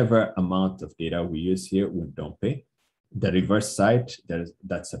whatever amount of data we use here, we don't pay. The reverse side,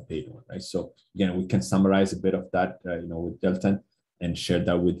 that's a paid one, right? So again, we can summarize a bit of that, with Delton and share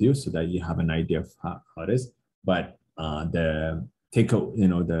that with you so that you have an idea of how it is. But the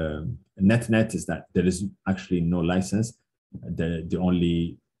net is that there is actually no license. The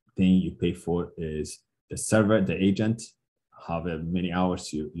only thing you pay for is the server, the agent, however many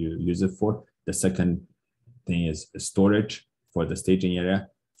hours you use it for. The second thing is storage for the staging area.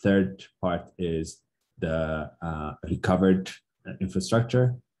 Third part is the recovered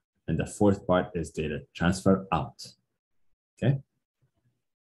infrastructure. And the fourth part is data transfer out. Okay.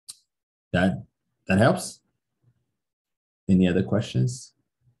 That helps. Any other questions?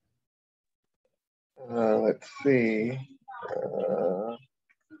 Let's see.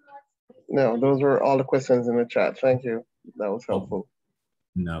 No, those were all the questions in the chat. Thank you. That was helpful.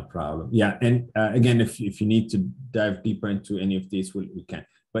 No problem. Yeah, and again, if you need to dive deeper into any of these, we can.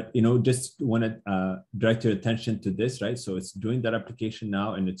 But just want to direct your attention to this, right? So it's doing that application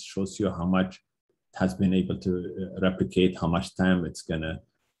now, and it shows you how much it has been able to replicate, how much time it's gonna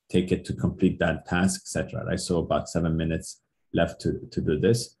take it to complete that task, etc. Right? So about 7 minutes left to do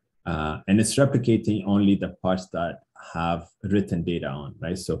this, and it's replicating only the parts that have written data on,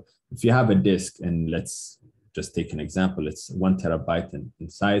 right? So if you have a disk, and let's just take an example, it's 1 terabyte in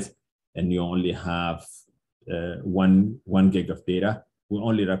size, and you only have 1 gig of data, we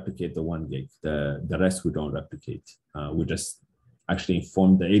only replicate the 1 gig. The rest we don't replicate. We just actually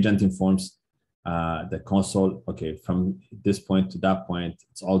inform, the agent informs the console, okay, from this point to that point,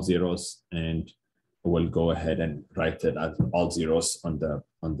 it's all zeros, and we'll go ahead and write it as all zeros on the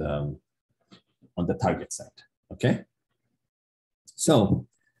target side, okay? So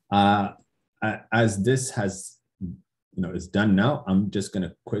as this has, is done now, I'm just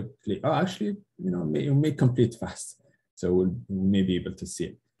gonna quickly, may complete fast. So we may be able to see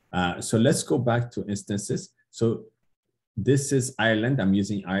it. So let's go back to instances. So this is Ireland. I'm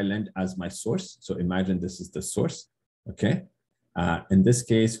using Ireland as my source. So imagine this is the source, okay? In this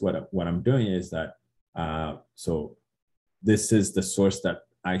case, what I'm doing is that, so this is the source that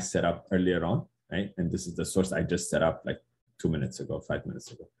I set up earlier on, right? And this is the source I just set up like 2 minutes ago, 5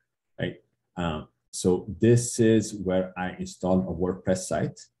 minutes ago, right? So this is where I installed a WordPress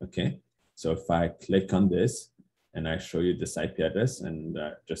site, okay? So if I click on this and I show you this IP address, and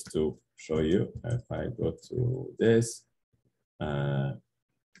just to show you, if I go to this, the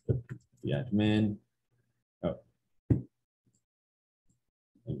admin, oh, let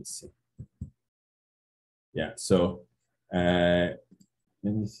me see. Yeah, so let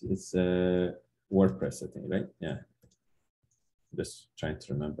me see, it's WordPress, I think, right? Yeah, just trying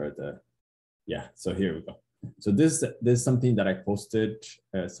to remember yeah, so here we go. So this is something that I posted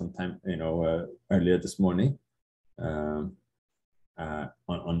sometime, earlier this morning on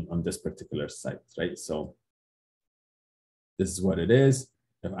this particular site, right? So this is what it is.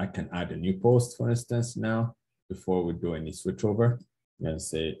 If I can add a new post, for instance, now, before we do any switchover, I'm gonna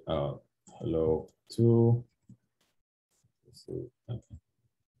say, hello to, okay.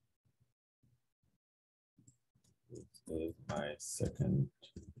 This is my second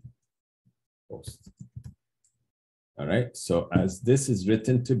post. All right, so as this is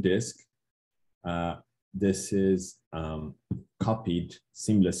written to disk, this is copied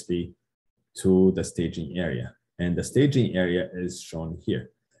seamlessly to the staging area. And the staging area is shown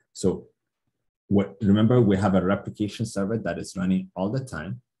here. So remember, we have a replication server that is running all the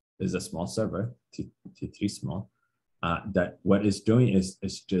time. There's a small server, T3 small, that what it's doing is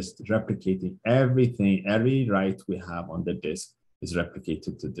just replicating everything, every write we have on the disk is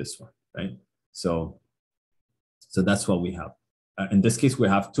replicated to this one, right? So that's what we have. In this case, we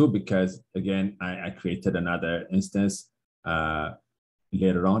have 2 because, again, I created another instance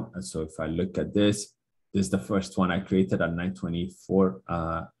later on. And so if I look at this is the first one I created at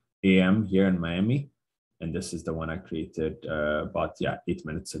 9:24 a.m. here in Miami. And this is the one I created about 8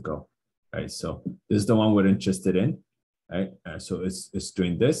 minutes ago, right? So this is the one we're interested in, right? So it's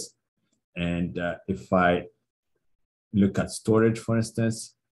doing this. And if I look at storage, for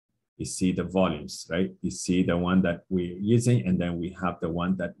instance, you see the volumes, right? You see the one that we're using, and then we have the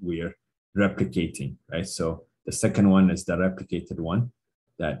one that we're replicating, right? So the second one is the replicated one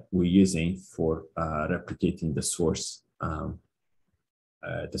that we're using for replicating the source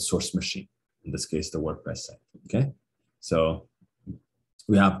machine, in this case, the WordPress site, okay? So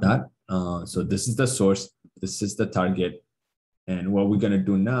we have that. So this is the source, this is the target, And what we're going to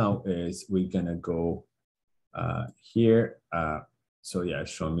do now is we're going to go here. So yeah,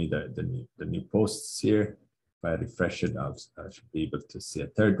 show me the new posts here. If I refresh it, I should be able to see a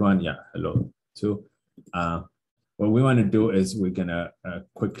third one. Yeah, hello too. What we want to do is we're going to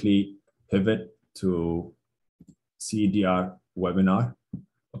quickly pivot to CEDR webinar.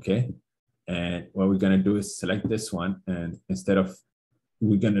 Okay. And what we're going to do is select this one. And instead of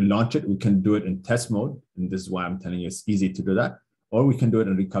we're going to launch it, we can do it in test mode. And this is why I'm telling you it's easy to do that. Or we can do it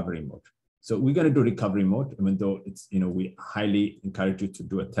in recovery mode. So we're going to do recovery mode, even though it's, we highly encourage you to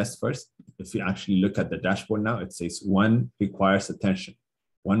do a test first. If you actually look at the dashboard now, it says one requires attention,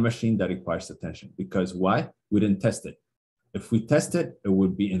 one machine that requires attention. Because why? We didn't test it. If we test it, it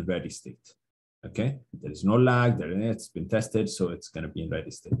would be in ready state. Okay, there's no lag, it's been tested, so it's going to be in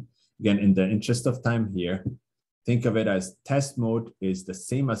ready state. Again, in the interest of time here, think of it as test mode is the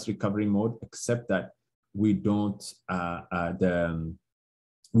same as recovery mode, except that we don't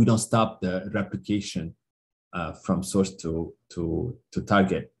stop the replication from source to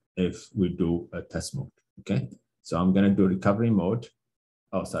target if we do a test mode. Okay, so I'm going to do recovery mode.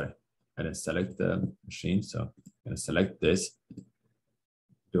 Oh, sorry, I didn't select the machine, so I'm going to select this,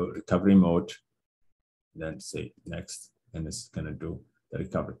 do recovery mode, then say next, and it's going to do the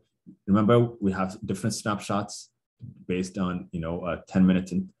recovery. Remember, we have different snapshots based on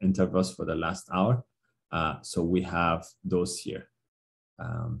 10-minute intervals for the last hour. So we have those here.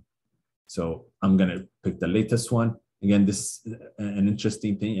 So I'm going to pick the latest one. Again, this is an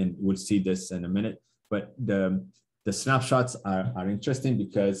interesting thing, and we'll see this in a minute. But the snapshots are interesting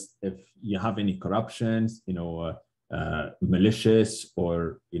because if you have any corruptions, malicious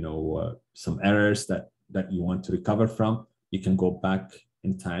or some errors that you want to recover from, you can go back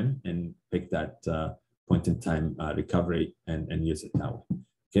in time and pick that point in time recovery and use it that way.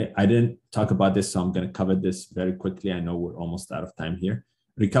 Okay, I didn't talk about this, so I'm going to cover this very quickly. I know we're almost out of time here.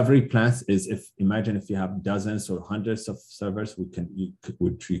 Recovery plans is imagine if you have dozens or hundreds of servers, which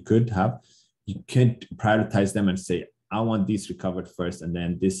you could have, you can prioritize them and say, I want these recovered first, and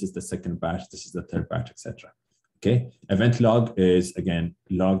then this is the second batch, this is the third batch, etc. Okay, event log is again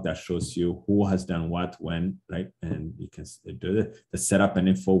log that shows you who has done what, when, right? And you can do the setup and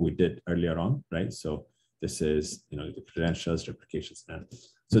info we did earlier on, right? So this is the credentials, replications, and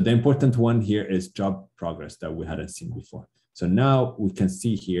so the important one here is job progress that we hadn't seen before. So now we can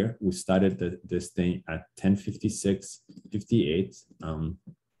see here we started this thing at 10:56:58. A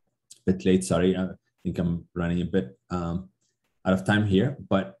bit late, sorry. I think I'm running a bit out of time here,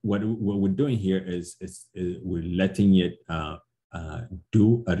 but what we're doing here is we're letting it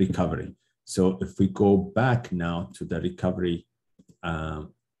do a recovery. So if we go back now to the recovery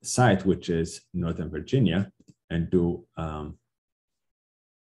site, which is Northern Virginia, and do a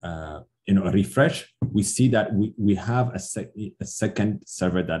refresh, we see that we have a second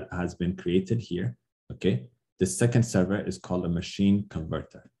server that has been created here. Okay, the second server is called a machine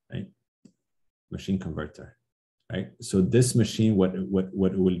converter, right? Machine converter. Right. So this machine, what it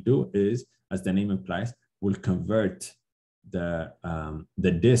will do is, as the name implies, will convert the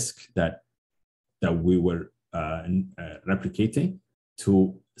disk that we were replicating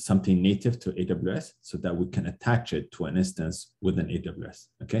to something native to AWS, so that we can attach it to an instance within AWS.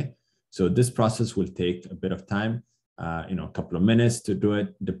 Okay. So this process will take a bit of time, a couple of minutes to do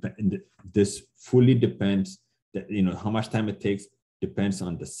it. This fully depends. How much time it takes depends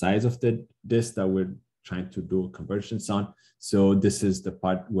on the size of the disk that we're trying to do conversions on. So this is the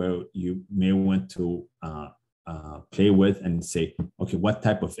part where you may want to play with and say, okay, what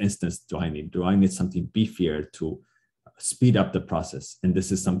type of instance do I need? Do I need something beefier to speed up the process? And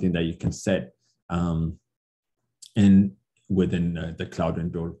this is something that you can set within the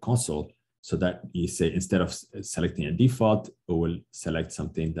CloudEndure console, so that you say, instead of selecting a default, it will select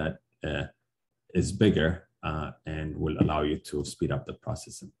something that is bigger and will allow you to speed up the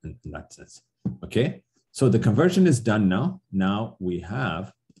process in that sense. Okay. So the conversion is done now. Now we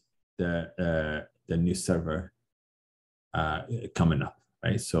have the new server coming up,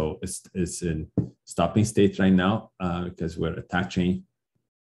 right? So it's in stopping state right now because we're attaching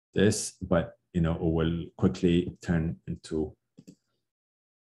this, but it will quickly turn into,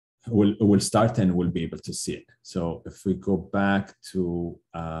 it will start and we'll be able to see it. So if we go back to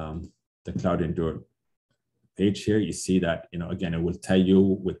the CloudEndure page here, you see that again, it will tell you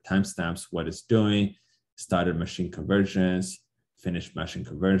with timestamps what it's doing. Started machine conversions, finished machine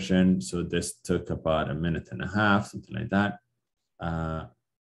conversion. So this took about 1.5 minutes, something like that.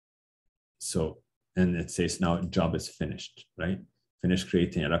 And it says now job is finished, right? Finished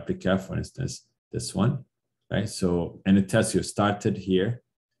creating a replica, for instance, this one, right? So, and it tells you started here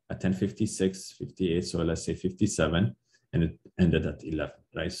at 10:56:58. So let's say 57, and ended at 11,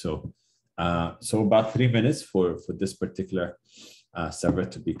 right? So so about 3 minutes for this particular server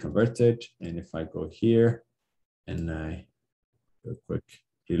to be converted. And if I go here and I do a quick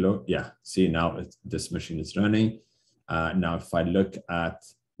reload, yeah, see now this machine is running. Now if I look at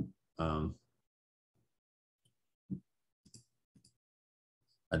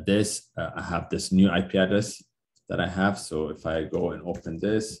this, I have this new IP address that I have. So if I go and open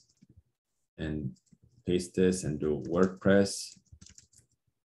this and paste this and do WordPress,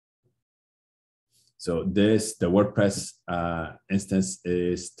 so the WordPress instance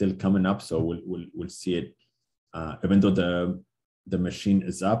is still coming up. So we'll see it. Even though the machine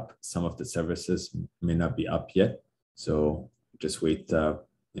is up, some of the services may not be up yet. So just wait, for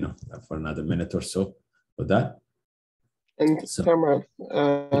another minute or so for that. And so, Tamrat,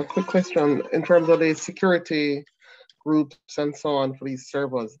 quick question in terms of the security groups and so on for these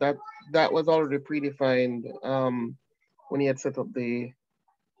servers. That was already predefined when you had set up the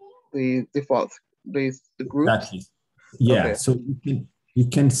default the groups. Exactly. Yeah. Okay. So you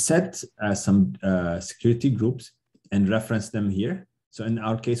can set some security groups and reference them here. So in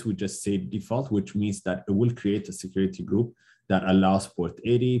our case, we just say default, which means that it will create a security group that allows port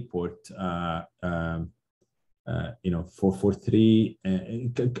 80, port 443,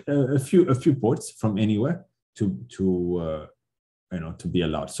 a few ports from anywhere to be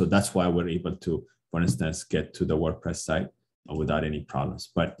allowed. So that's why we're able to, for instance, get to the WordPress site without any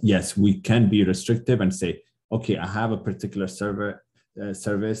problems. But yes, we can be restrictive and say, okay, I have a particular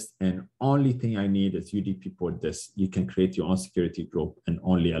service, and only thing I need is UDP port this. You can create your own security group and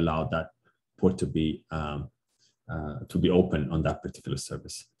only allow that port to be open on that particular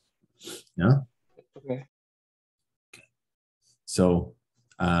service. Yeah. Okay. So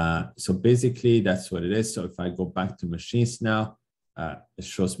basically that's what it is. So if I go back to machines now, it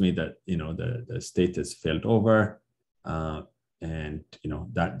shows me that the state is failed over, and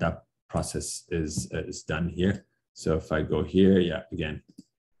that process is done here. So if I go here, yeah, again,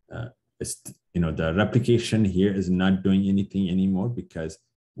 the replication here is not doing anything anymore because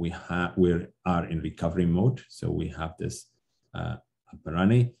we are in recovery mode. So we have this up and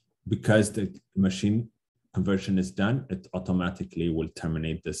running. Because the machine conversion is done, it automatically will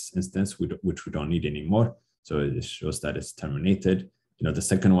terminate this instance, which we don't need anymore. So it shows that it's terminated. The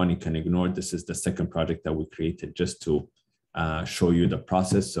second one you can ignore. This is the second project that we created just to show you the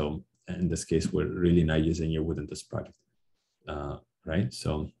process. So in this case, we're really not using it within this project, right?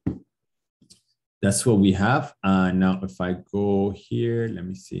 So that's what we have. Now, if I go here, let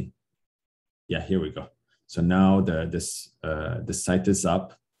me see. Yeah, here we go. So now this site is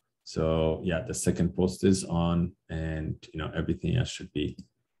up. So yeah, the second post is on, and everything else should be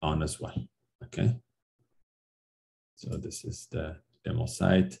on as well. Okay. So this is the demo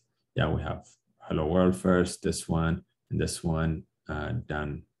site. Yeah, we have Hello World first, this one, and this one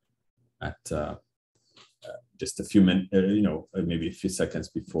done at just a few minutes, maybe a few seconds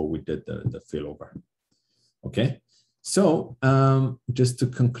before we did the failover. Okay. So just to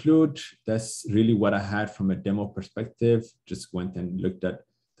conclude, that's really what I had from a demo perspective. Just went and looked at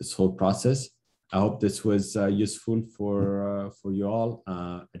this whole process. I hope this was useful for you all.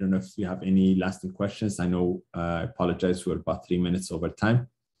 I don't know if you have any lasting questions. I know I apologize, we're about 3 minutes over time,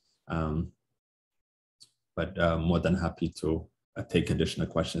 but more than happy to take additional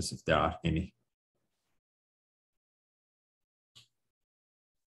questions if there are any.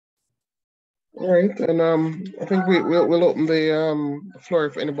 All right, and I think we'll open the floor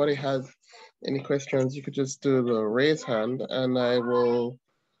if anybody has any questions. You could just do the raise hand, and I will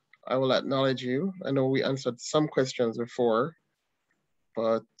acknowledge you. I know we answered some questions before,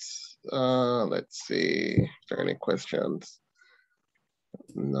 but let's see if there are any questions.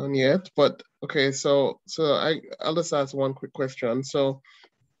 None yet, but okay. So I'll just ask one quick question. So,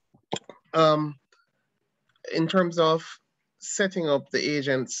 in terms of setting up the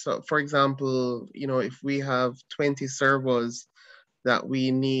agents, so for example, if we have 20 servers that we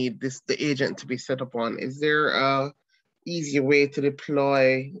need the agent to be set up on, is there a easier way to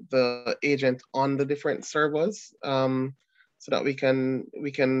deploy the agent on the different servers so that we can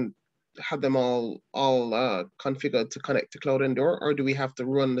have them all configured to connect to CloudEndure, or do we have to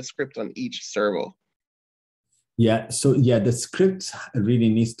run the script on each server? Yeah, so yeah, the script really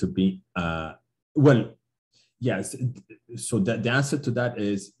needs to be well, yes. So the answer to that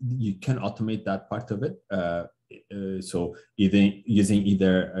is you can automate that part of it. So using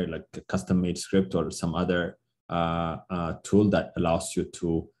either like a custom-made script or some other tool that allows you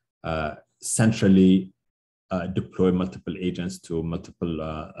to centrally deploy multiple agents to multiple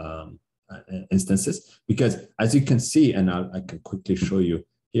instances. Because as you can see, and I can quickly show you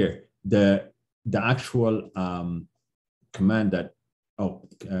here, the actual command that,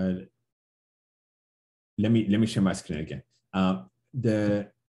 let me share my screen again.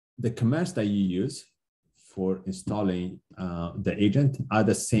 The commands that you use for installing the agent are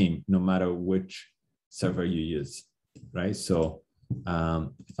the same no matter which server you use, right? So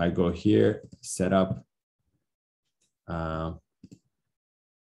if I go here, set up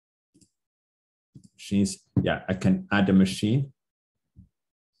machines, yeah, I can add a machine.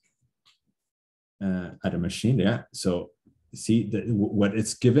 Yeah. So see what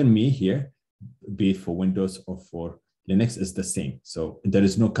it's given me here, be it for Windows or for Linux, is the same. So there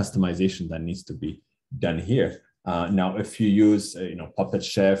is no customization that needs to be done here. Now, if you use Puppet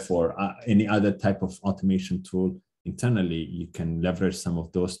Chef or any other type of automation tool internally, you can leverage some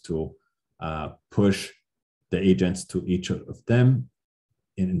of those to push the agents to each of them.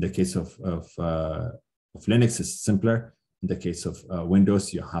 In the case of Linux, it's simpler. In the case of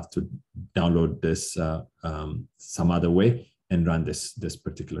Windows, you have to download this some other way and run this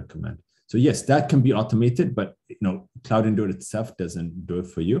particular command. So yes, that can be automated, but CloudEndure itself doesn't do it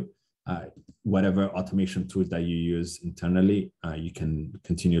for you. Whatever automation tools that you use internally, you can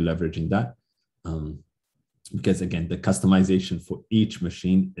continue leveraging that. Because again, the customization for each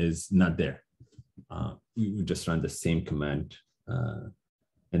machine is not there. You just run the same command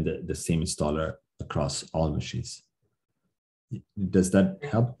and the same installer across all machines. Does that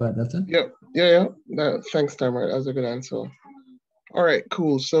help, Delton? Yeah. Thanks, Tamrat. That was a good answer. All right,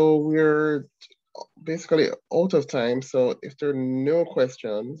 cool. So we're basically out of time. So if there are no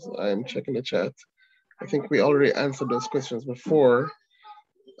questions, I'm checking the chat. I think we already answered those questions before.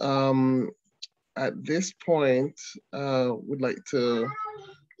 At this point, we'd like to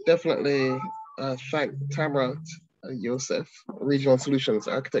definitely thank Tamrat Yossef, Regional Solutions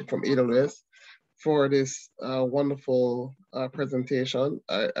Architect from AWS, for this wonderful presentation.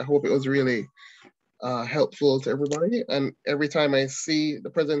 I hope it was really helpful to everybody. And every time I see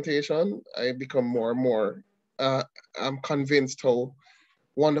the presentation, I become more and more, I'm convinced how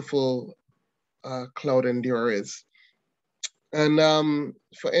wonderful CloudEndure is. And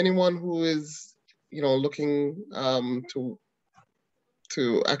for anyone who is, looking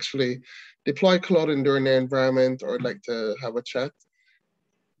to actually deploy CloudEndure in their environment or like to have a chat,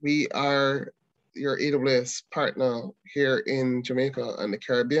 we are your AWS partner here in Jamaica and the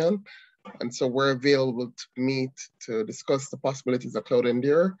Caribbean. And so we're available to meet to discuss the possibilities of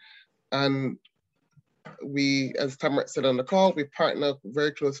CloudEndure. And we, as Tamrat said on the call, we partner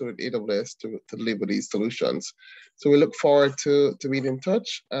very closely with AWS to deliver these solutions. So we look forward to being in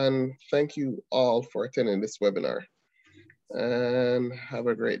touch, and thank you all for attending this webinar. And have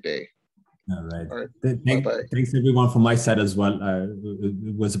a great day. All right. All right. Bye-bye. Thanks everyone from my side as well.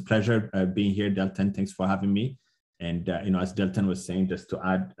 It was a pleasure being here, Delton. Thanks for having me. And as Delton was saying, just to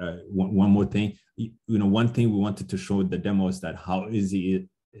add one more thing, one thing we wanted to show with the demo is that how easy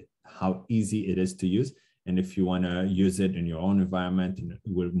it is to use. And if you want to use it in your own environment,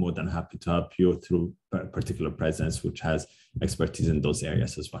 we're more than happy to help you through a particular presence, which has expertise in those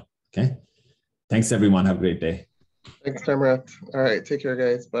areas as well. Okay. Thanks everyone. Have a great day. Thanks, Tamrat. All right. Take care,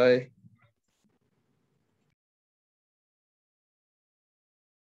 guys. Bye.